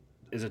 I think,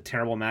 is a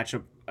terrible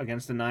matchup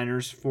against the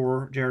Niners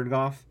for Jared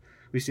Goff.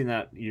 We've seen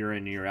that year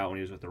in, year out when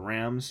he was with the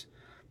Rams.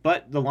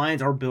 But the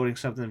Lions are building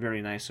something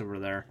very nice over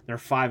there. They're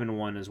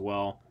 5-1 as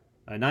well.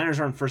 Niners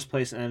are in first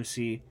place in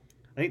NFC.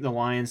 I think the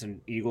Lions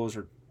and Eagles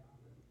are...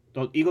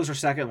 The Eagles are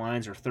second,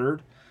 Lions are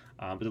third.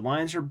 But the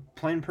Lions are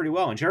playing pretty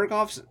well. And Jared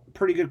Goff's a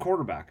pretty good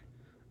quarterback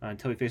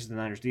until he faces the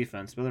Niners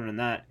defense. But other than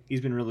that,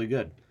 he's been really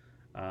good.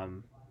 Yeah,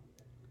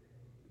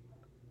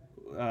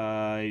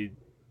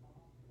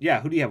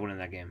 who do you have winning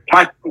that game?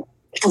 Yeah,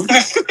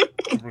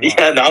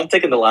 no, I'm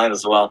taking the Lions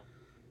as well.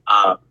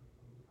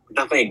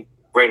 Definitely a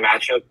great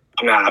matchup.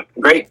 I mean, a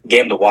great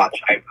game to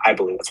watch. I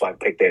believe that's why I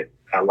picked it.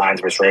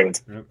 Lions versus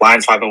Ravens. Yep.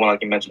 Lions 5-1,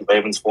 like you mentioned.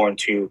 Ravens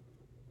 4-2.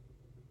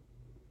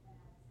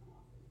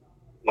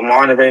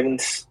 Lamar and the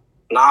Ravens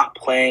not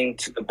playing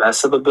to the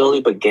best of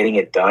ability, but getting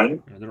it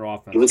done. Yeah, their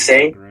offense, you would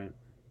say. Great.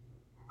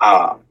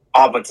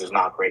 Offense is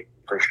not great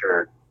for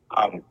sure,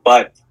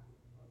 but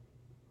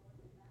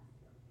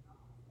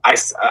I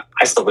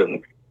still live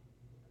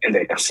in the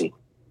NFC.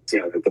 See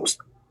how that goes.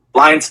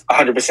 Lions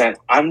 100%.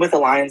 I'm with the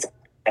Lions.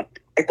 I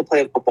like to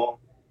play football.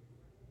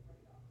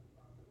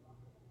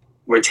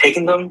 We're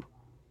taking them.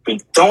 We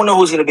don't know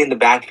who's going to be in the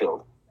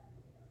backfield.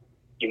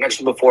 You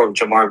mentioned before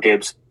Jamar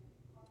Gibbs,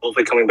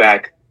 hopefully coming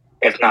back.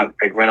 If not,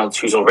 Greg Reynolds,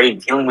 who's already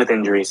dealing with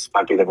injuries,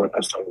 might be the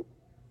starter.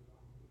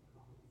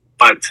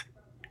 But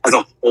as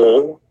a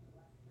whole,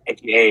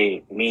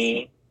 aka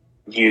me,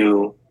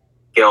 you,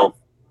 Gil,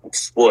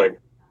 Wood,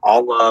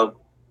 all love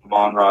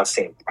Amon-Ra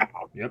St. Brown.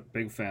 Yep,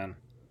 big fan.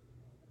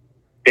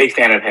 Big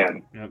fan of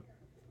him. Yep.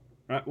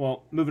 All right,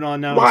 well, moving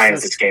on now.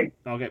 Lions this game.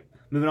 Okay,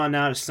 moving on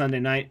now to Sunday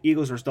night.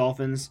 Eagles versus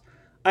Dolphins.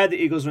 I had the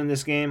Eagles win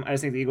this game. I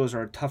just think the Eagles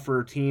are a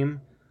tougher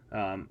team.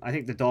 I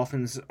think the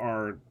Dolphins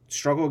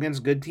struggle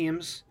against good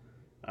teams.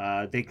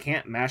 They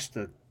can't match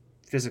the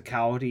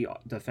physicality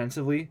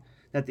defensively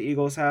that the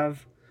Eagles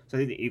have. So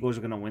I think the Eagles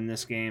are going to win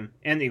this game.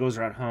 And the Eagles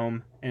are at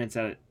home, and it's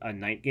a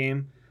night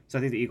game. So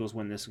I think the Eagles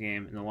win this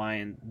game. And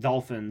the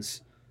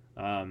Dolphins,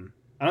 I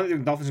don't think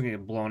the Dolphins are going to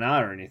get blown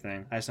out or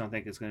anything. I just don't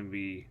think it's going to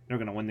be, they're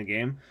going to win the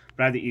game.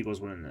 But I have the Eagles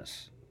winning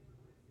this.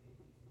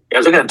 Yeah, I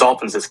was looking at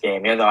Dolphins this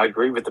game. Yeah, no, I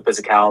agree with the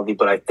physicality,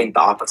 but I think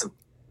the offensive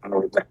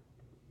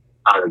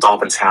the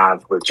Dolphins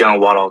have with Jalen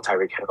Waddle,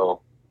 Tyreek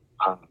Hill.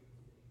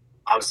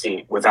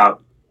 Obviously,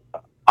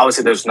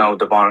 there's no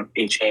Devon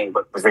Achane,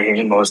 but with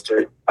Raheem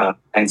Mostert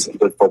and some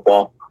good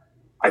football,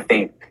 I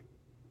think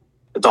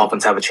the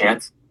Dolphins have a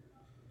chance.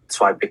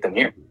 That's why I picked them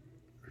here.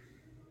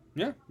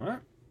 Yeah, all right.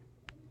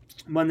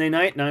 Monday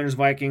night,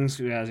 Niners-Vikings.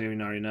 As you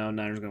already know,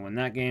 Niners are going to win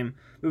that game.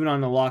 Moving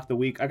on to lock of the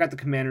week. I got the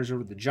Commanders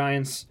over the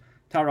Giants.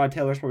 Tyrod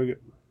Taylor's probably,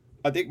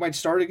 I think, might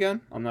start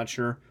again. I'm not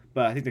sure,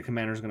 but I think the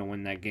Commanders are going to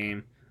win that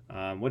game.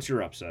 What's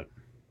your upset?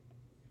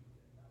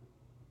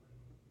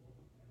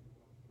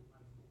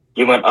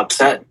 You went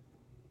upset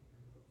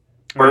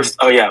first.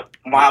 Oh yeah,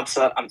 my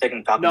upset. I'm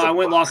taking Falcons. No, I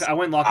went lock of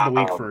the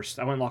week first.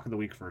 I went lock of the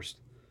week first.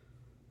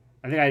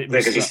 I think I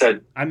because you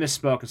said I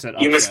misspoke and said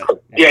upset. You misspoke.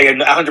 Yeah,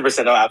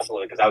 100%. No,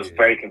 absolutely. Because I was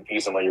very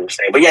confused on what you were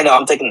saying. But yeah, no,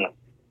 I'm taking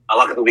a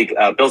lock of the week.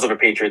 Bills over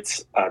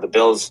Patriots. The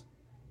Bills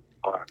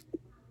are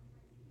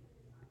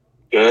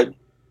good.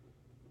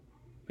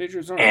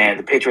 And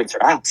the Patriots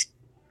are out.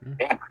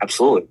 Yeah,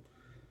 absolutely.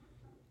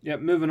 Yeah,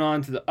 moving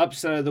on to the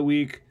upset of the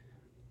week.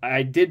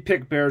 I did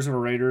pick Bears over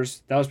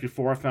Raiders. That was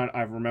before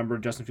I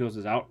remembered Justin Fields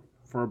is out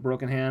for a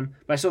broken hand.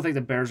 But I still think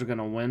the Bears are going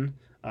to win.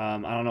 I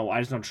don't know. I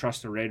just don't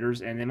trust the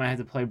Raiders, and they might have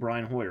to play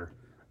Brian Hoyer.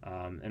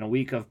 And a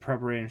week of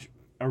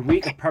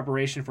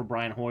preparation for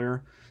Brian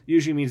Hoyer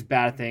usually means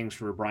bad things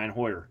for Brian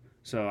Hoyer.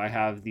 So I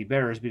have the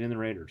Bears beating the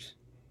Raiders.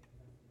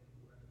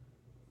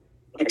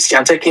 See,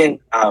 I'm taking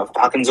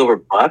Falcons over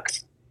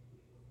Bucks.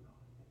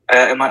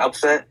 Am I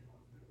upset?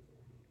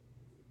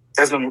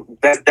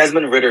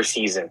 Desmond Ritter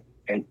season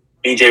and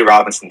B.J.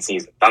 Robinson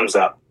season. Thumbs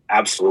up.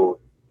 Absolutely.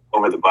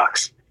 Over the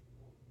Bucks.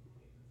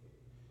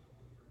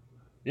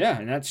 Yeah,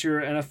 and that's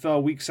your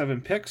NFL Week 7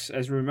 picks.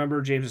 As you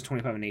remember, James is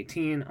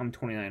 25-18. I'm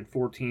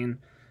 29-14.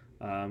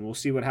 We'll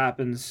see what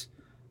happens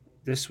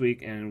this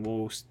week, and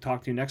we'll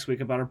talk to you next week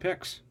about our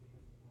picks.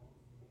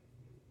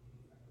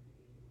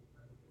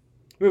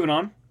 Moving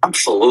on.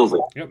 Absolutely.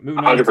 Yep,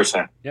 moving on.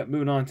 100%. Yep,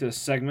 moving on to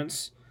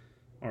segment.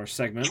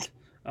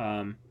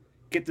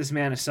 Get this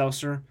man a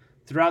seltzer.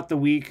 Throughout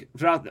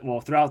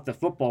the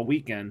football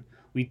weekend,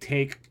 we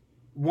take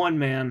one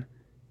man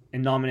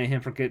and nominate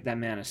him for Get That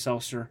Man a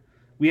Seltzer.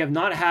 We have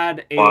not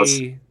had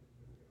a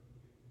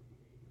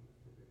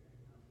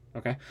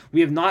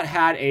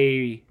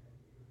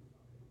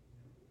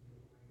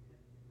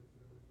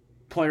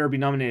player be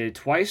nominated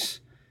twice,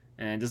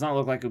 and it does not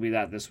look like it'll be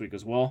that this week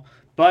as well.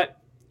 But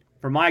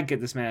for my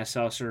Get This Man a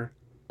Seltzer,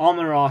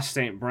 Amon-Ra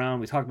St. Brown,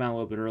 we talked about it a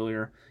little bit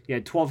earlier. He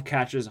had 12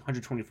 catches,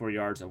 124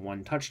 yards, and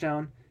 1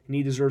 touchdown, and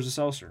he deserves a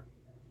seltzer.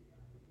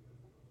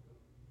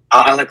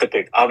 I like the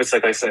pick. Obviously,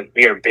 like I said,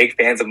 we are big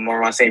fans of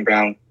Amon-Ra St.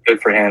 Brown.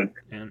 Good for him.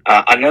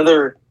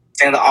 Another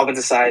thing on the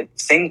offensive side,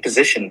 same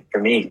position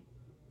for me.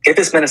 Get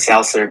this man a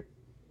seltzer.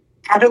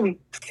 Adam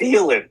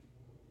Thielen.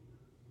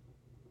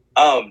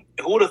 Who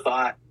would have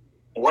thought?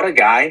 What a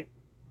guy.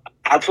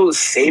 Absolute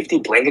safety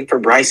blanket for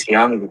Bryce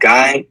Young.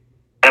 Guy.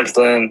 Adam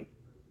Thielen.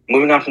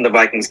 Moving on from the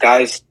Vikings.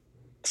 Guys,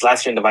 his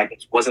last year in the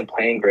Vikings wasn't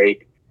playing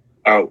great.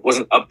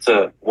 Wasn't up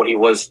to what he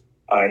was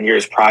in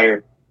years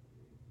prior.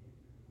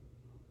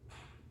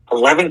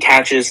 11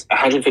 catches,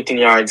 115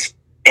 yards,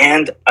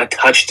 and a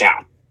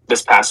touchdown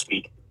this past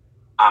week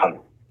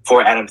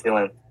for Adam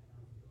Thielen.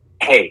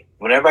 Hey,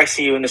 whenever I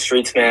see you in the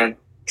streets, man,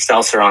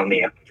 seltzer on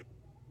me.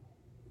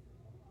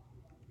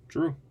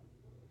 True.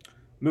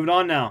 Moving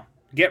on now.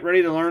 Get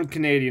ready to learn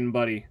Canadian,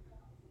 buddy.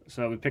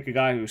 So we pick a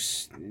guy who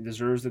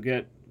deserves to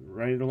get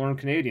ready to learn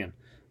Canadian.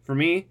 For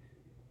me,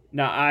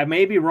 now I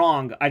may be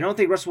wrong. I don't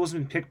think Russell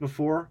Wilson's been picked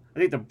before. I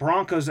think the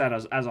Broncos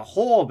as a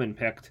whole have been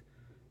picked.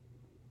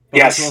 But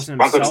yes, Wilson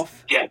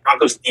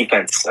Broncos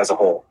defense as a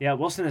whole. Yeah,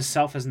 Wilson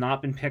himself has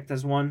not been picked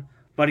as one,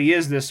 but he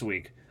is this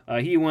week.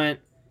 He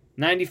went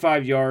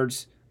 95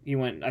 yards. He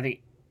went, I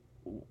think,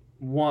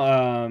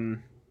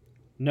 one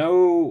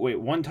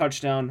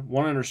touchdown,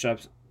 one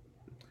interception.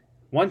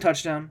 One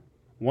touchdown,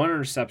 one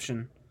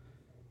interception,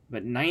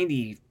 but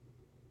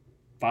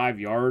 95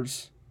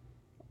 yards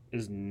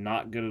is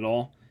not good at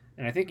all.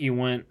 And I think he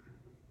went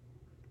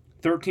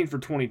 13 for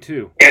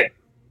 22. Yeah.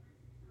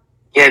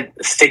 He had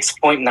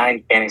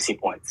 6.9 fantasy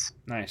points.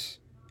 Nice.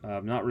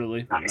 Not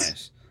really, but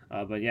nice.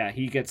 But yeah,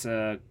 he gets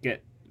a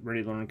get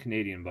ready to learn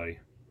Canadian, buddy.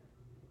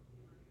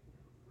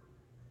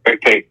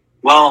 Great pick.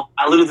 Well,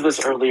 I alluded to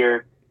this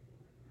earlier.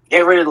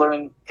 Get ready to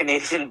learn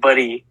Canadian,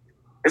 buddy.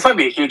 This might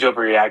be a huge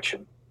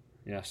overreaction.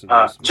 Yes.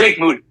 Jake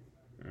Moody.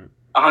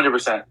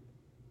 100%.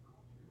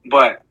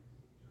 But,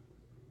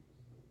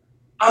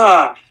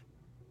 gotta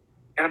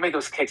make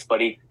those kicks,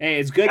 buddy. Hey,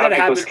 it's good that it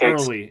happened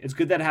early. It's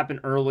good that it happened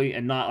early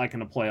and not like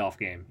in a playoff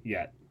game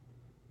yet.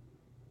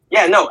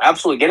 Yeah, no,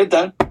 absolutely. Get it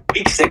done.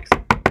 Week 6.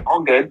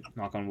 All good.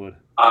 Knock on wood.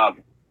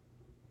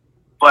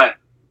 But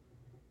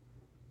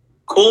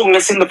cool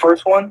missing the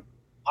first one.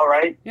 All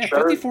right. Yeah, sure.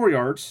 54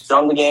 yards.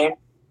 Still in the game,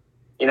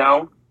 you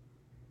know.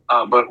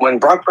 But when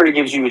Brock Purdy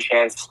gives you a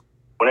chance,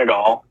 win it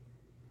all.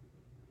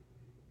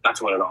 Not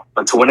to win it all,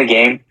 but to win a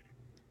game,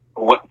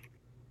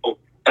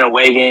 an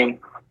away game,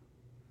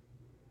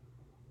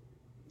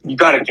 you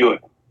got to do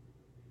it.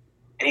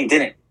 And he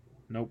didn't.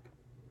 Nope.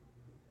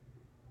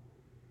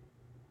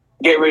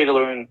 Get ready to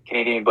learn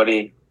Canadian,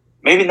 buddy.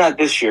 Maybe not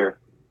this year.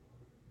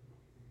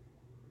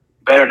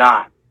 Better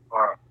not,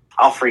 or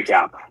I'll freak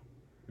out.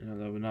 Yeah,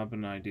 that would not have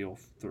been an ideal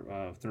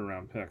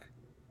third-round pick.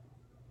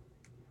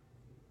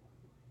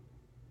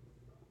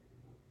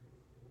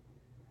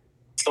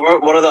 So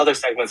what are the other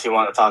segments you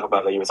want to talk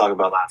about that you were talking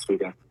about last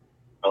weekend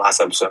or last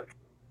episode?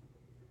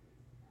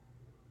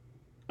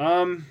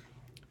 I'm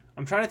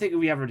trying to think if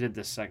we ever did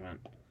this segment.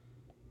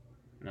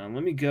 Now,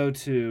 let me go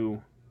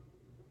to...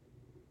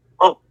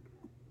 Well,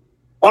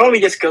 why don't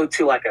we just go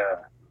to like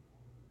a...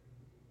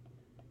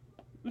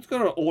 Let's go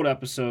to an old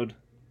episode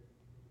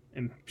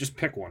and just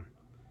pick one.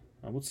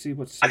 Let's see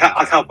what's...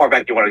 How far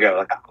back do you want to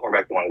go?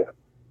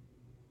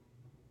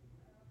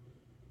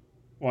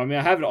 Well, I mean,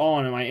 I have it all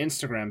on my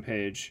Instagram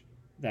page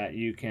that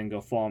you can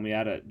go follow me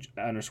at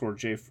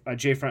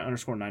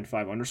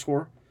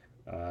jfriend_95_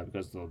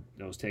 because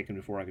that was taken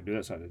before I could do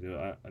that, so I had to do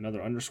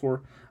another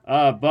underscore.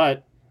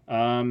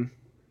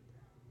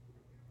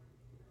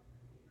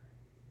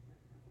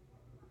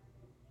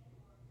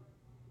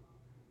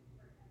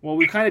 Well,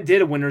 we kind of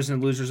did a winners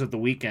and losers of the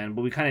weekend,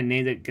 but we kind of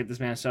named it Get This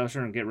Man a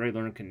Seltzer and Get Ready to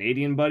Learn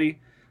Canadian, buddy.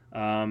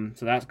 So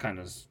that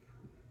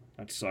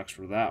sucks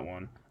for that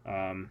one.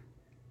 Oh,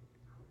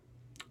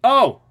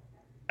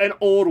 an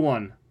old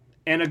one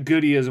and a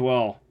goodie as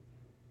well.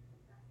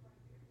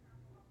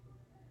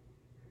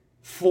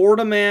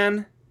 Florida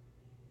man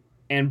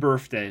and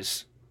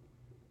birthdays.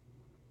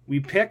 We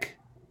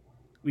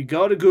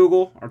go to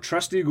Google, our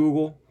trusty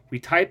Google, we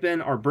type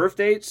in our birth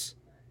dates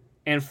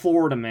and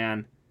Florida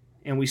man,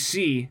 and we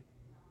see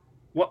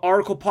what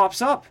article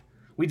pops up.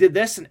 We did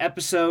this in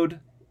episode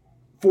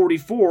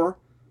 44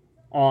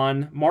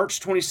 on March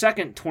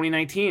 22nd,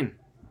 2019.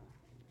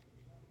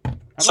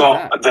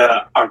 So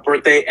our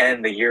birthday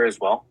and the year as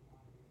well.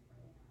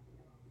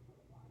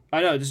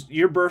 I know, just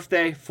your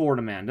birthday,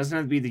 Florida man. Doesn't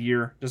have to be the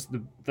year, just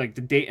the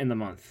date and the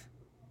month.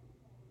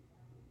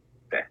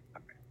 Okay.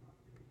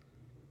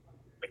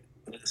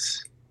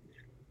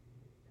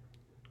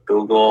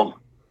 Google.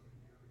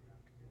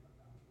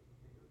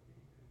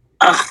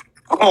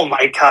 Oh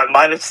my god,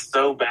 mine is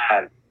so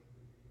bad.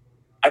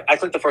 I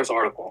clicked the first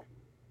article.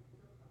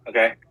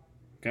 Okay.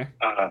 Okay.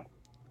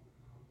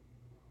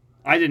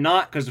 I did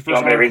not, because the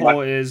first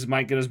article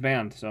might get us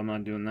banned, so I'm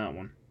not doing that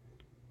one.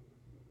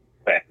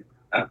 Okay.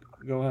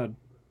 Go ahead.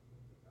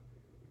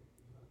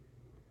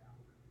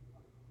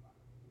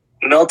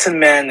 Milton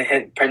man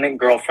hit pregnant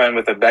girlfriend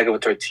with a bag of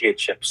tortilla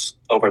chips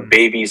over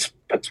baby's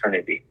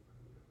paternity.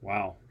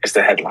 Wow. It's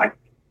the headline.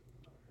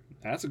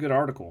 That's a good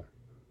article.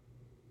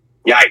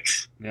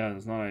 Yikes. Yeah,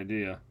 it's not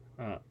idea.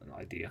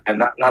 Idea. And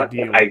not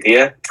ideal.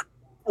 Idea?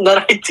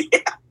 Not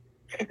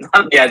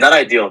idea. Not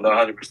ideal. No,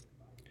 100%.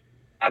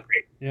 Not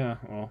great. Yeah,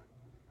 well.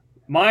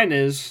 Mine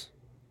is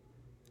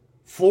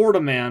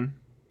Florida man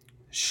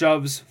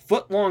shoves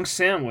foot-long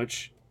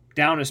sandwich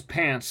down his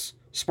pants,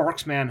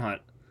 sparks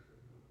manhunt.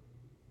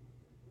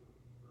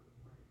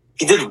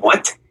 He did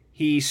what?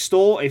 He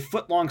stole a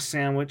foot-long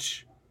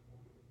sandwich,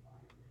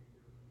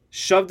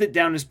 shoved it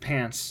down his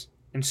pants,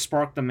 and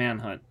sparked the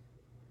manhunt.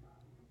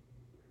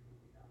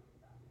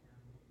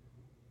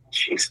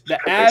 Jesus the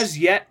Christ. as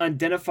yet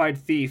unidentified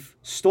thief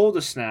stole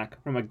the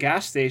snack from a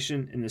gas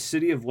station in the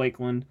city of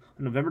Lakeland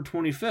on November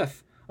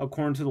 25th,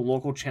 according to the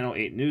local Channel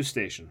 8 news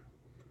station.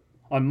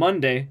 On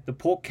Monday, the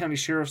Polk County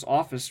Sheriff's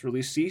Office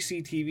released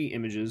CCTV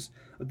images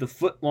of the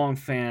foot-long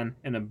fan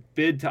in a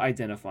bid to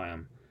identify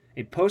him.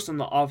 A post on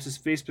the office's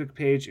Facebook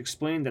page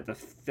explained that the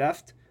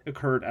theft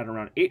occurred at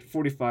around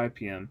 8:45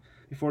 p.m.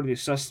 before the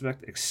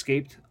suspect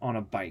escaped on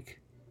a bike.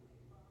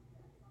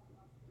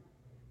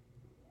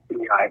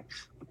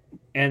 Yikes.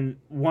 And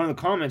one of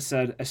the comments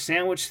said, "A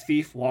sandwich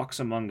thief walks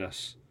among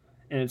us."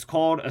 And it's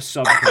called a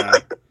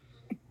subcrab.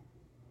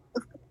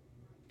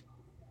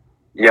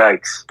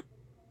 Yikes.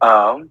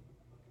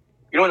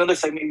 You know another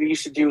segment we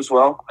used to do as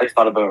well? I just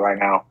thought about it right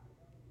now.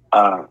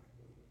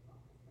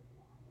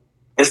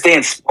 This day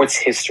in sports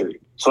history.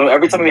 So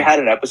every time we had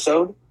an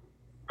episode,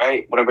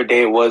 right, whatever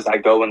day it was, I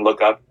go and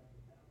look up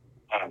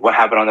what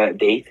happened on that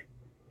date,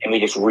 and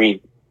we just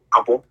read a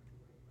couple.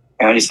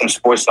 And just some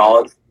sports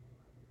knowledge.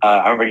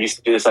 I remember I used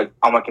to do this like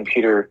on my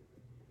computer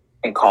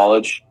in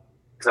college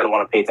because I didn't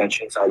want to pay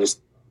attention. So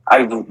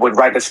I would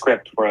write the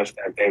script for us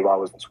that day while I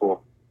was in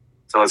school.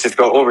 So let's just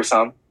go over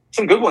some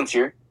good ones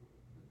here.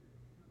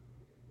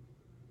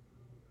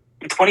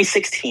 In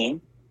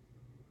 2016,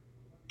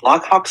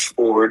 Blackhawks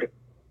forward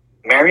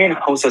Marian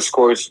Hossa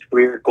scores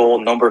career goal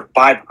number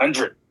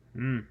 500.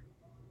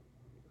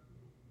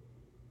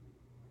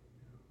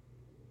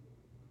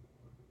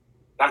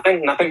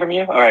 Nothing from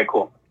you? All right,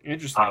 cool.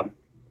 Interesting.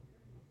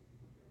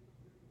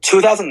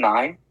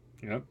 2009,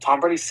 Yep. Tom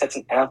Brady sets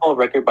an NFL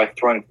record by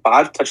throwing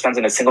 5 touchdowns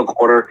in a single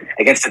quarter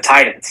against the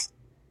Titans.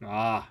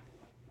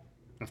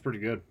 That's pretty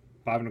good.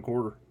 5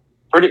 1/4.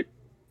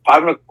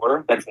 5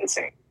 1/4? That's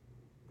insane.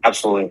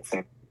 Absolutely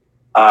insane.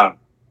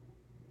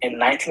 In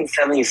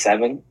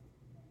 1977,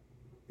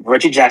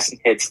 Reggie Jackson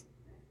hits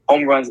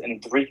home runs in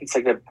 3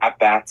 consecutive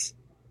at-bats,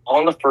 all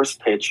on the first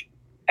pitch,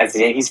 as the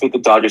Yankees beat the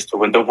Dodgers to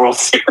win the World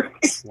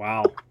Series.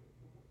 Wow.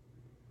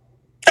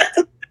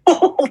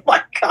 Oh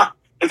my god.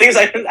 The thing is,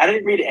 I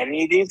didn't read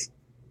any of these.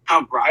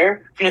 Tom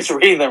Breyer, I'm just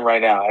reading them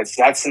right now.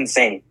 That's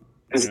insane.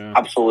 It's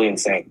absolutely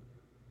insane.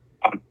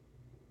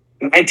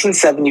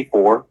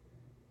 1974,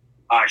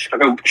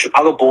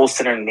 Chicago Bulls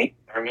center Nate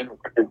Thurman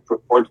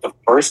records the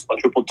first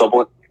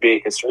quadruple-double in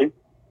NBA history,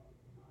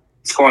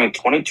 scoring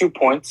 22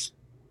 points,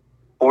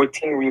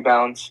 14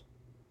 rebounds,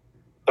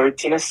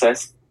 13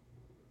 assists.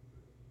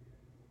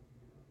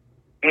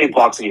 How many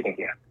blocks do you think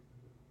he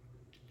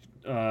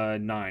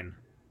had? 9.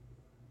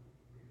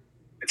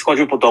 It's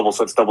quadruple-double,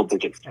 so it's double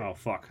digits. Oh,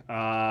 fuck.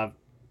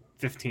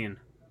 15.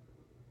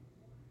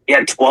 He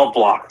had 12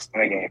 blocks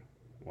in a game.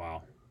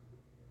 Wow.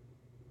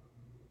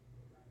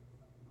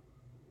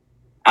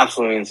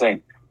 Absolutely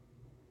insane.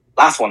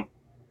 Last one.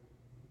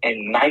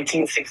 In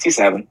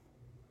 1967,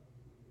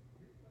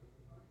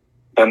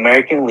 the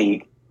American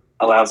League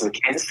allows the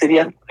Kansas City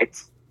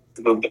Athletics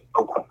to move to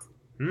Oakland.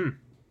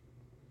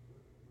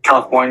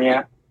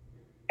 California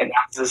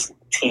announces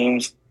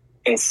teams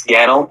in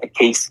Seattle and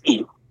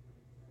KC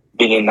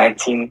being in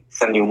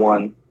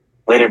 1971,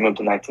 later moved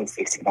to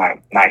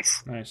 1969.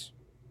 Nice. Nice.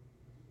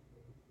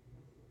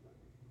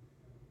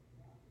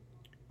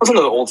 What's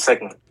another old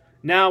segment?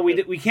 Now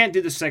we can't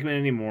do this segment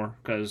anymore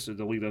because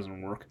the league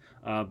doesn't work.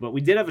 But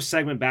we did have a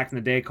segment back in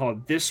the day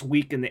called "This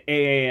Week in the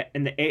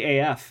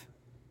AAF."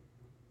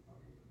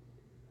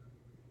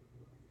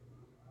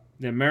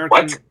 The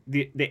American What?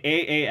 the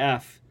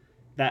AAF,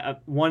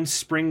 that one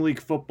spring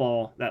league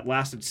football that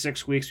lasted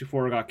 6 weeks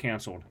before it got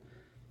canceled.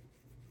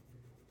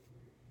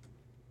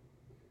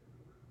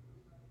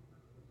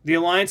 The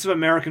Alliance of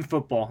American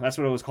Football. That's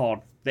what it was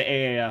called. The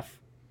AAF.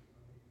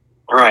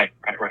 Right.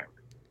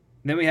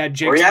 Then we had Were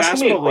Jake's you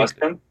asking me a basketball league.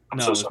 question? I'm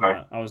No, so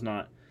sorry. I was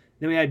not.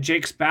 Then we had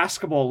Jake's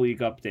basketball league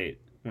update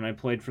when I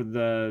played for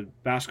the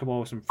basketball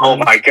with some friends. Oh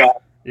my god.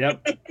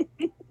 Yep.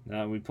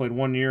 We played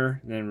 1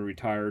 year, then we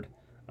retired.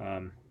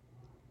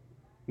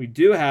 We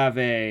do have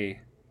a.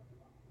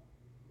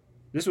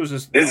 This was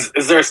just. Is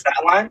there a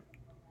stat line?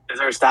 Is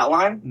there a stat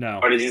line? No.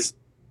 Or did you just...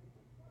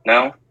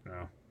 No?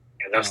 No.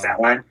 Yeah, no stat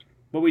line?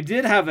 But we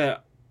did have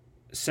a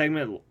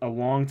segment a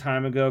long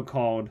time ago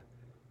called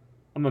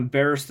 "I'm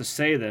embarrassed to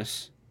say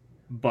this,"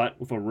 but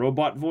with a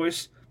robot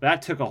voice.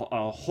 That took a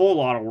whole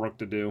lot of work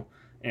to do,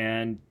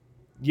 and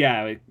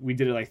yeah, we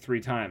did it like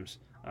 3 times.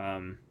 I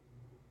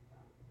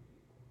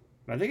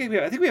think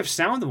we have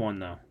sound one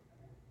though.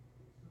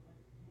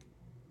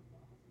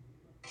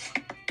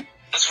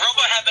 Does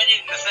Robot have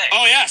anything to say?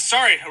 Oh yeah,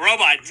 sorry,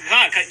 Robot.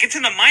 God, get to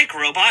the mic,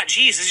 Robot.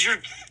 Jeez,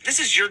 this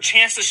is your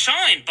chance to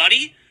shine,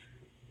 buddy.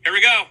 Here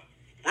we go,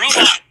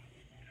 Robot.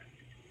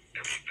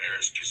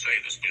 Embarrassed to say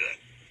this good.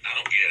 I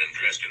don't get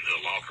undressed in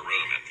the locker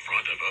room in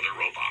front of other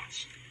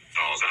robots.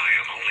 Cause I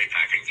am only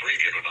packing 3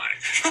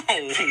 gigabytes.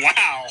 Oh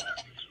wow.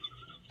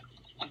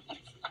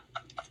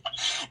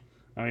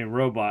 I mean,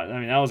 robot. I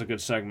mean, that was a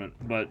good segment,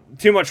 but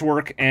too much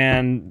work,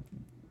 and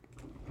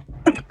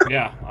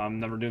yeah, I'm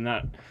never doing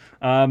that.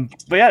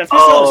 But yeah, that's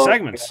all the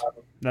segments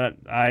that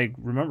I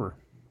remember.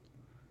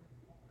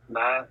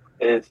 That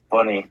is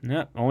funny.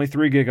 Yeah, only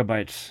 3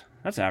 gigabytes.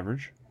 That's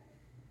average.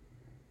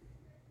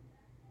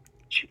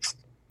 Jeez.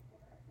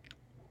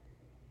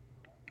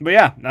 But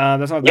yeah,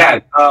 that's all.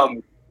 Yeah.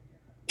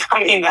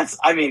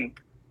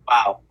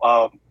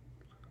 Wow.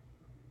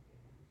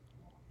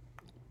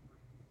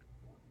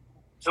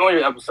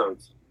 200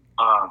 episodes.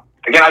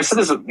 Again, I've said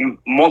this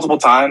multiple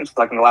times,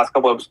 like in the last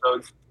couple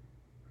episodes.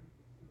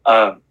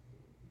 I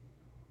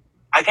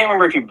can't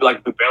remember if we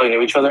barely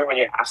knew each other when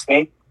you asked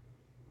me.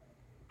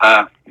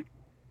 But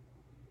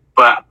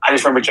I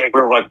just remember Jake,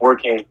 we were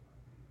working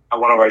at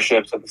one of our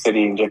ships at the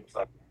city, and Jake was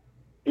like,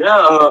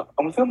 "Yeah,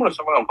 I'm going to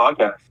start my own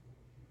podcast."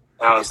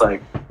 And I was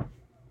like,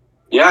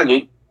 "Yeah,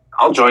 dude,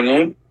 I'll join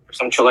you," or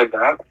some shit like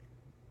that.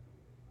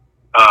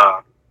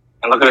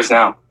 And look at us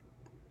now.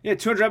 Yeah,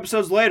 200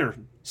 episodes later,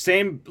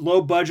 same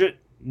low budget,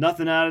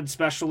 nothing added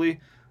specially,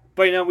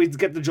 but we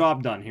get the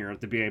job done here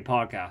at the BA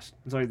Podcast.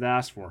 That's all you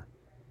asked for.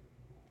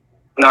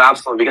 No,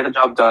 absolutely, we get the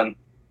job done.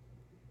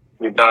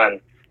 We've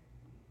done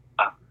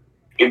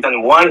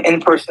one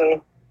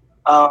in-person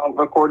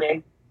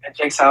recording at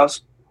Jake's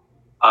house.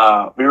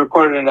 We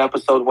recorded an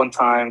episode one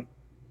time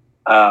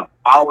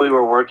while we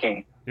were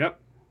working. Yep.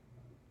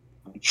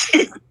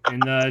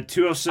 In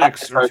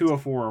 206 or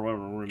 204 or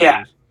whatever room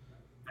Yeah. it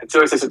is.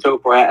 206 and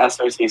 204 at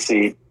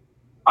SRCC.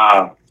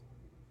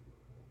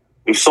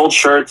 We've sold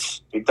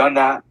shirts. We've done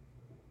that.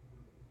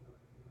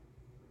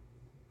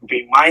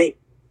 We might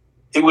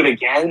do it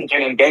again.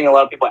 I'm getting a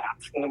lot of people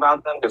asking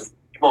about them because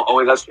people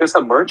always ask, "You guys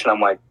have merch?" And I'm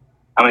like,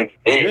 We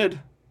did.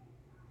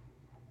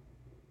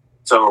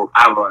 So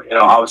I have,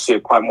 obviously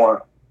a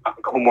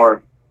couple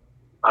more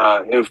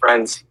new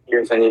friends here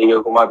in San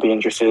Diego who might be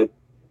interested in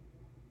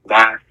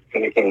that,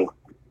 and we can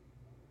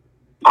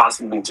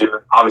possibly do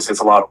it. Obviously, it's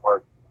a lot of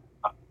work.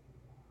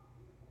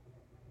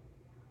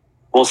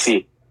 We'll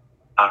see.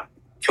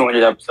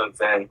 200 episodes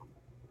in.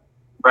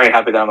 Very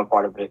happy that I'm a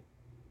part of it.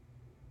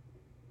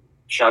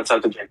 Shouts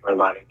out to Jake for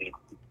inviting me.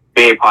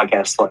 BA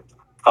Podcast.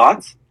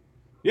 Thoughts?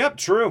 Yep,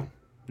 true.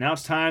 Now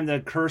it's time to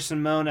curse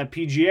and moan at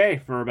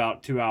PGA for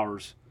about 2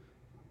 hours.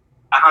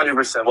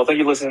 100%. Well, thank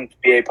you for listening to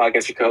BA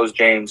Podcast. Your co-host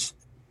James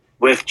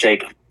with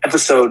Jake.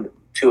 Episode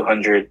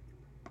 200.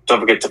 Don't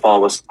forget to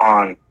follow us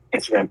on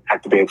Instagram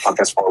at the BA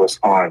Podcast. Follow us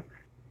on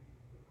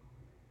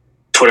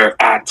Twitter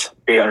at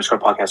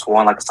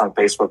BA_podcast1. Like us on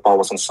Facebook. Follow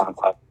us on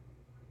SoundCloud.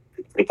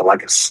 You can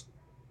like us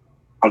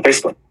on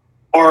Facebook.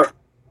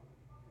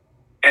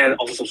 And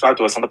also subscribe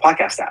to us on the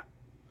podcast app.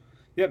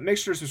 Yep, make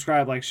sure to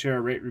subscribe, like,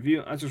 share, rate,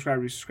 review. Unsubscribe,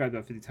 resubscribe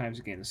about 50 times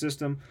to gain the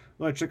system.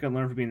 Really check and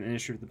learn from being in the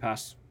industry for the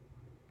past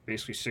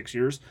basically 6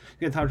 years.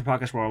 You get Topper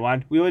Podcast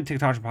worldwide. We only take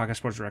Topper Podcast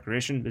sports and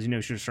recreation. As you know,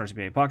 you should start to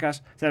be a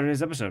podcast. That's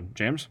today's episode.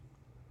 James?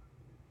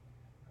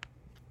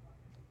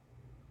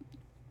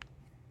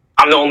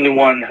 I'm the only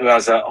one who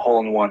has a hole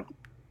in one.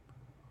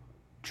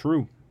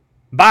 True.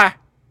 Bye.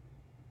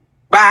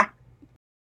 Bye.